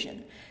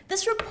conclusion,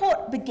 this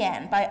report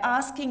began by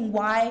asking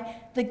why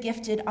the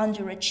gifted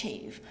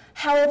underachieve.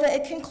 However,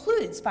 it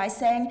concludes by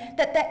saying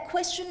that that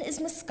question is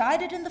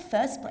misguided in the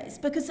first place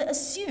because it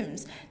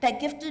assumes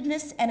that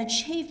giftedness and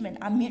achievement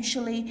are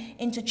mutually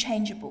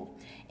interchangeable.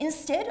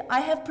 Instead, I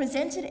have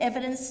presented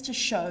evidence to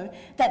show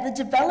that the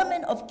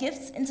development of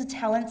gifts into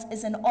talents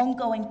is an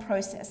ongoing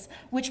process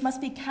which must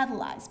be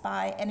catalyzed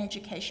by an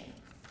education.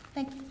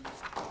 Thank you.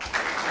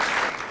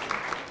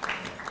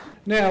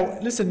 Now,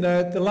 listen,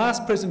 the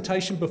last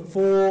presentation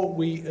before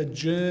we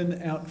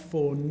adjourn out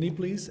for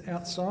nibblies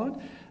outside,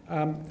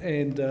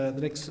 and the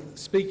next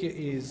speaker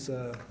is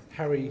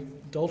Harry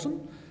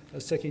Dalton, a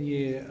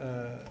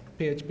second-year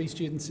PhD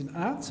students in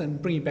arts,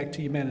 and bringing back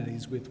to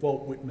humanities with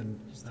Walt Whitman,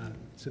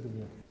 Civil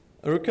War.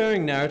 A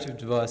recurring narrative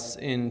device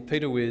in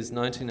Peter Weir's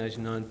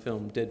 1989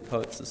 film Dead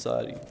Poets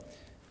Society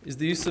is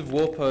the use of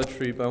war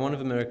poetry by one of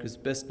America's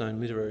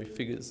best-known literary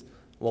figures,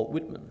 Walt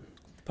Whitman.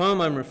 The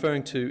poem I'm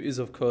referring to is,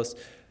 of course,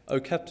 O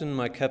Captain,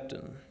 My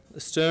Captain, a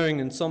stirring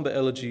and sombre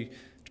elegy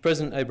to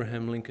President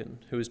Abraham Lincoln,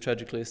 who was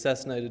tragically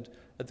assassinated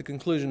at the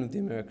conclusion of the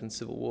American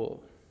Civil War.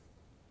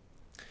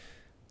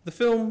 The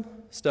film,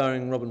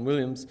 starring Robin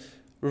Williams,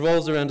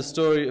 revolves around a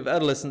story of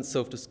adolescent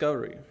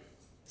self-discovery.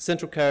 The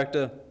central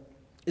character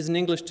is an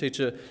English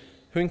teacher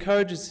who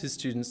encourages his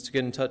students to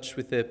get in touch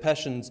with their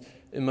passions,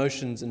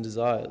 emotions and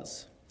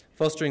desires,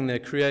 fostering their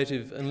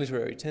creative and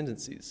literary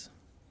tendencies.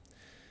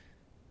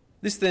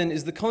 This then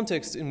is the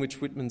context in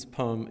which Whitman's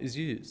poem is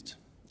used.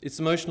 Its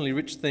emotionally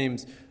rich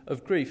themes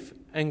of grief,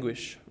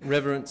 anguish,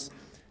 reverence,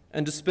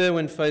 and despair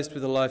when faced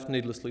with a life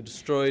needlessly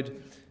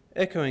destroyed,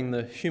 echoing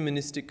the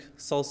humanistic,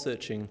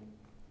 soul-searching,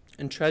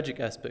 and tragic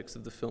aspects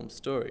of the film's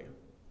story.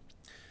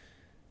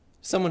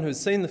 Someone who has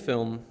seen the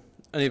film,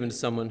 and even to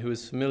someone who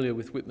is familiar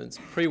with Whitman's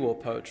pre-war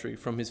poetry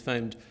from his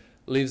famed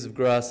Leaves of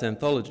Grass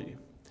anthology,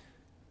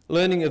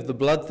 learning of the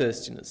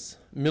bloodthirstiness,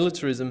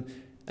 militarism,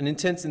 and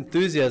intense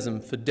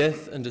enthusiasm for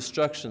death and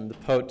destruction the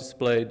poet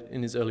displayed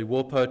in his early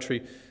war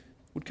poetry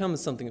would come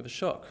as something of a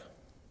shock.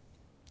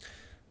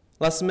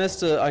 Last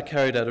semester, I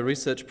carried out a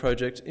research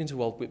project into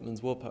Walt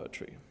Whitman's war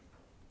poetry.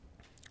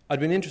 I'd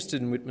been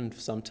interested in Whitman for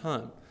some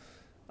time.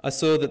 I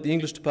saw that the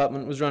English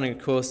department was running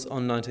a course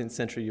on 19th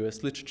century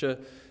US literature,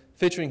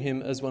 featuring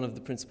him as one of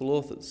the principal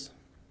authors.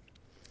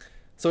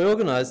 So I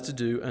organised to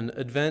do an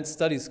advanced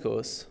studies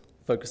course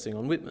focusing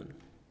on Whitman.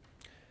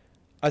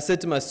 I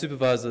said to my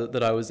supervisor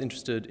that I was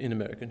interested in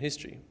American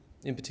history,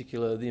 in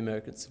particular the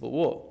American Civil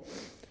War.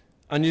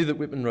 I knew that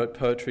Whitman wrote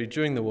poetry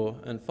during the war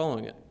and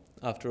following it.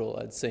 After all,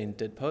 I'd seen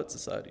Dead Poets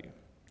Society.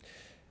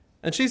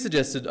 And she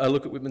suggested I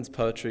look at Whitman's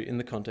poetry in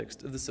the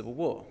context of the Civil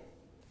War.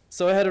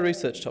 So I had a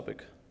research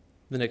topic.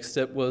 The next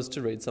step was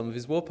to read some of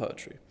his war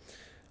poetry.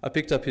 I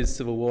picked up his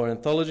Civil War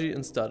anthology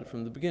and started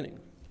from the beginning.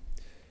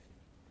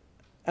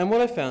 And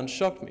what I found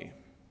shocked me,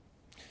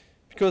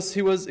 because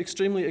he was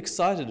extremely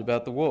excited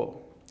about the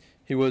war.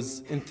 He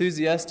was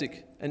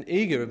enthusiastic and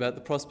eager about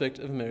the prospect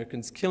of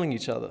Americans killing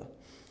each other.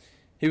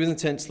 He was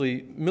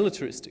intensely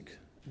militaristic,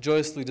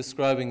 joyously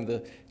describing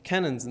the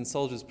cannons and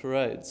soldiers'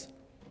 parades.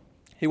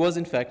 He was,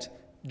 in fact,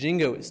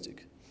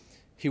 jingoistic.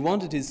 He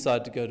wanted his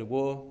side to go to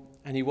war,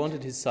 and he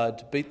wanted his side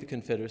to beat the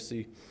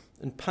Confederacy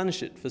and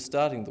punish it for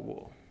starting the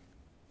war.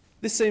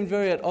 This seemed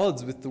very at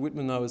odds with the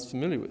Whitman I was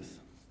familiar with.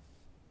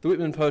 The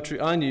Whitman poetry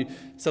I knew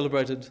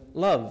celebrated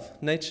love,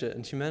 nature,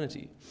 and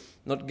humanity,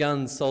 not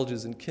guns,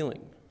 soldiers, and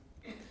killing.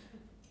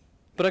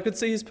 But I could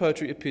see his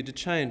poetry appeared to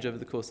change over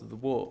the course of the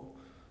war,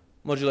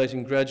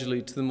 modulating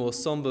gradually to the more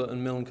sombre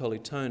and melancholy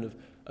tone of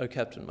 "O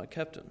Captain, my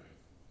Captain."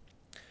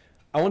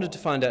 I wanted to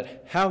find out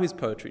how his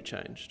poetry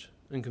changed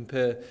and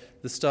compare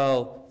the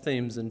style,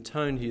 themes, and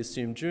tone he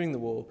assumed during the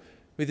war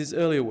with his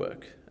earlier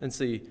work and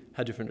see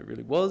how different it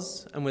really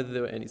was and whether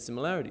there were any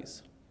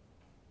similarities.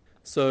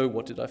 So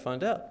what did I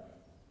find out?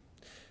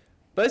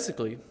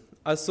 Basically,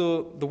 I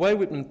saw the way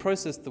Whitman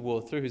processed the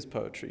war through his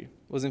poetry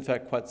was in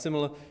fact quite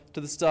similar to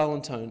the style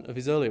and tone of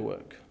his earlier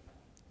work.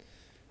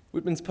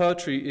 Whitman's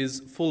poetry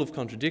is full of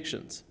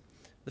contradictions.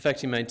 The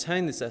fact he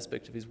maintained this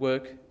aspect of his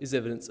work is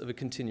evidence of a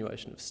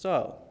continuation of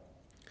style.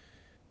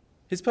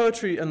 His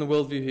poetry and the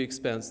worldview he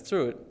expounds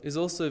through it is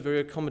also very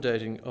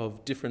accommodating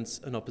of difference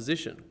and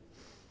opposition,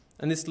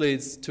 and this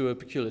leads to a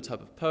peculiar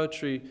type of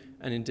poetry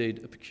and indeed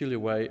a peculiar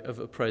way of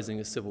appraising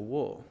a civil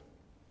war.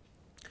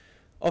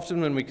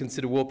 Often when we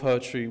consider war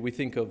poetry, we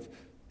think of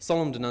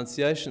solemn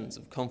denunciations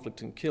of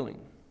conflict and killing.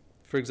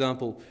 For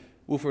example,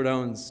 Wilfred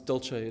Owen's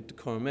Dulce et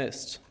Decorum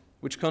Est,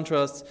 which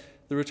contrasts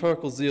the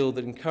rhetorical zeal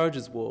that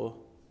encourages war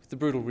with the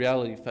brutal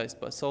reality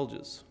faced by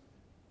soldiers.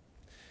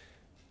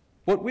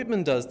 What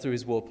Whitman does through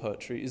his war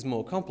poetry is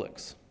more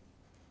complex.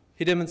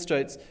 He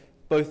demonstrates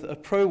both a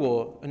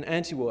pro-war and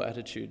anti-war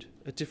attitude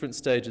at different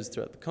stages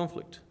throughout the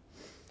conflict,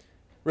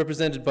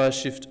 represented by a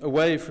shift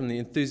away from the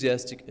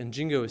enthusiastic and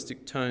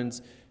jingoistic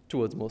tones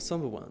towards more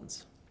sombre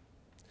ones.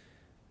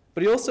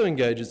 But he also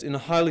engages in a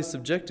highly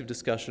subjective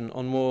discussion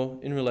on war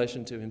in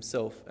relation to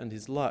himself and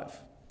his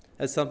life,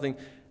 as something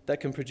that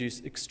can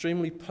produce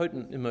extremely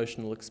potent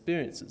emotional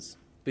experiences,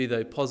 be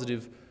they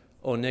positive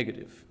or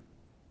negative.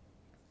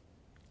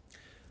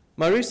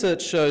 My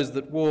research shows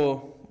that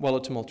war, while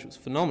a tumultuous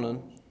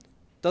phenomenon,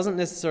 doesn't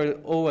necessarily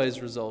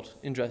always result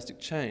in drastic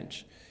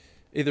change,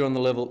 either on the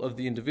level of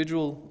the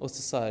individual or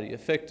society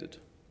affected.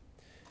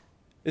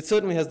 It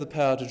certainly has the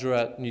power to draw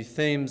out new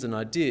themes and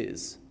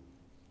ideas,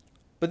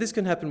 but this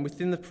can happen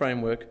within the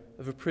framework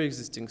of a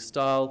pre-existing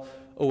style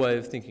or way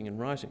of thinking and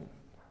writing.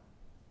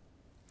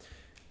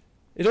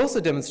 It also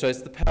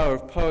demonstrates the power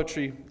of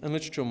poetry and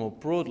literature more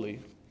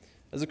broadly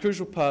as a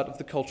crucial part of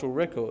the cultural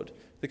record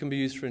that can be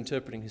used for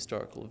interpreting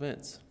historical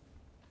events.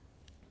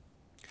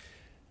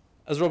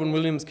 As Robin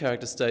Williams'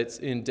 character states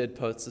in Dead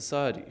Poets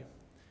Society,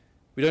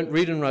 we don't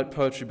read and write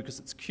poetry because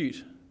it's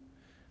cute.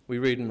 We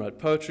read and write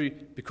poetry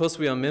because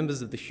we are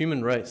members of the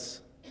human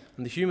race,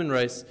 and the human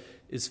race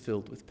is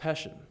filled with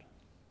passion.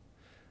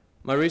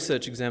 My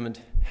research examined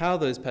how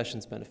those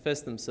passions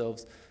manifest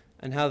themselves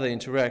and how they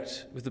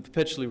interact with the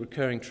perpetually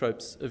recurring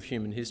tropes of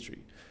human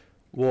history: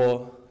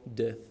 war,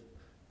 death,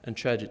 and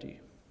tragedy.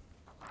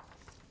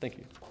 Thank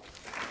you.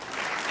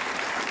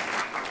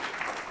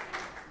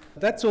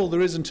 That's all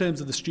there is in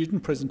terms of the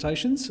student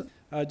presentations.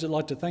 I'd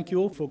like to thank you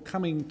all for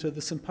coming to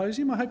the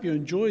symposium. I hope you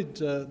enjoyed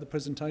the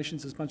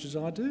presentations as much as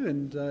I do,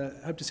 and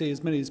hope to see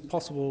as many as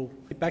possible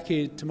back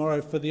here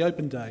tomorrow for the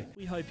open day.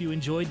 We hope you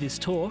enjoyed this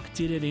talk.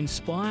 Did it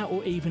inspire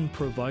or even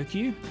provoke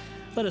you?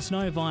 Let us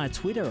know via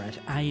Twitter at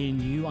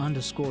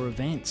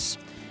ANU_events.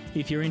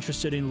 If you're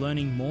interested in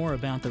learning more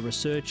about the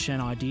research and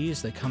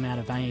ideas that come out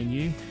of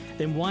ANU,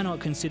 then why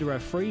not consider a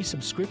free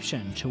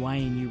subscription to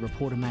ANU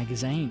Reporter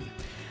magazine?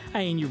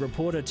 ANU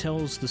Reporter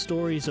tells the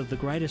stories of the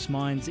greatest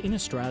minds in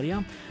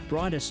Australia,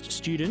 brightest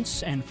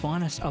students and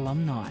finest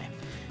alumni.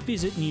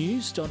 Visit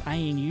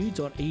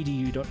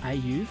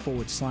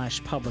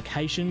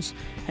news.anu.edu.au/publications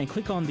and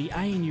click on the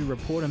ANU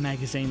Reporter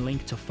magazine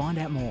link to find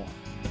out more.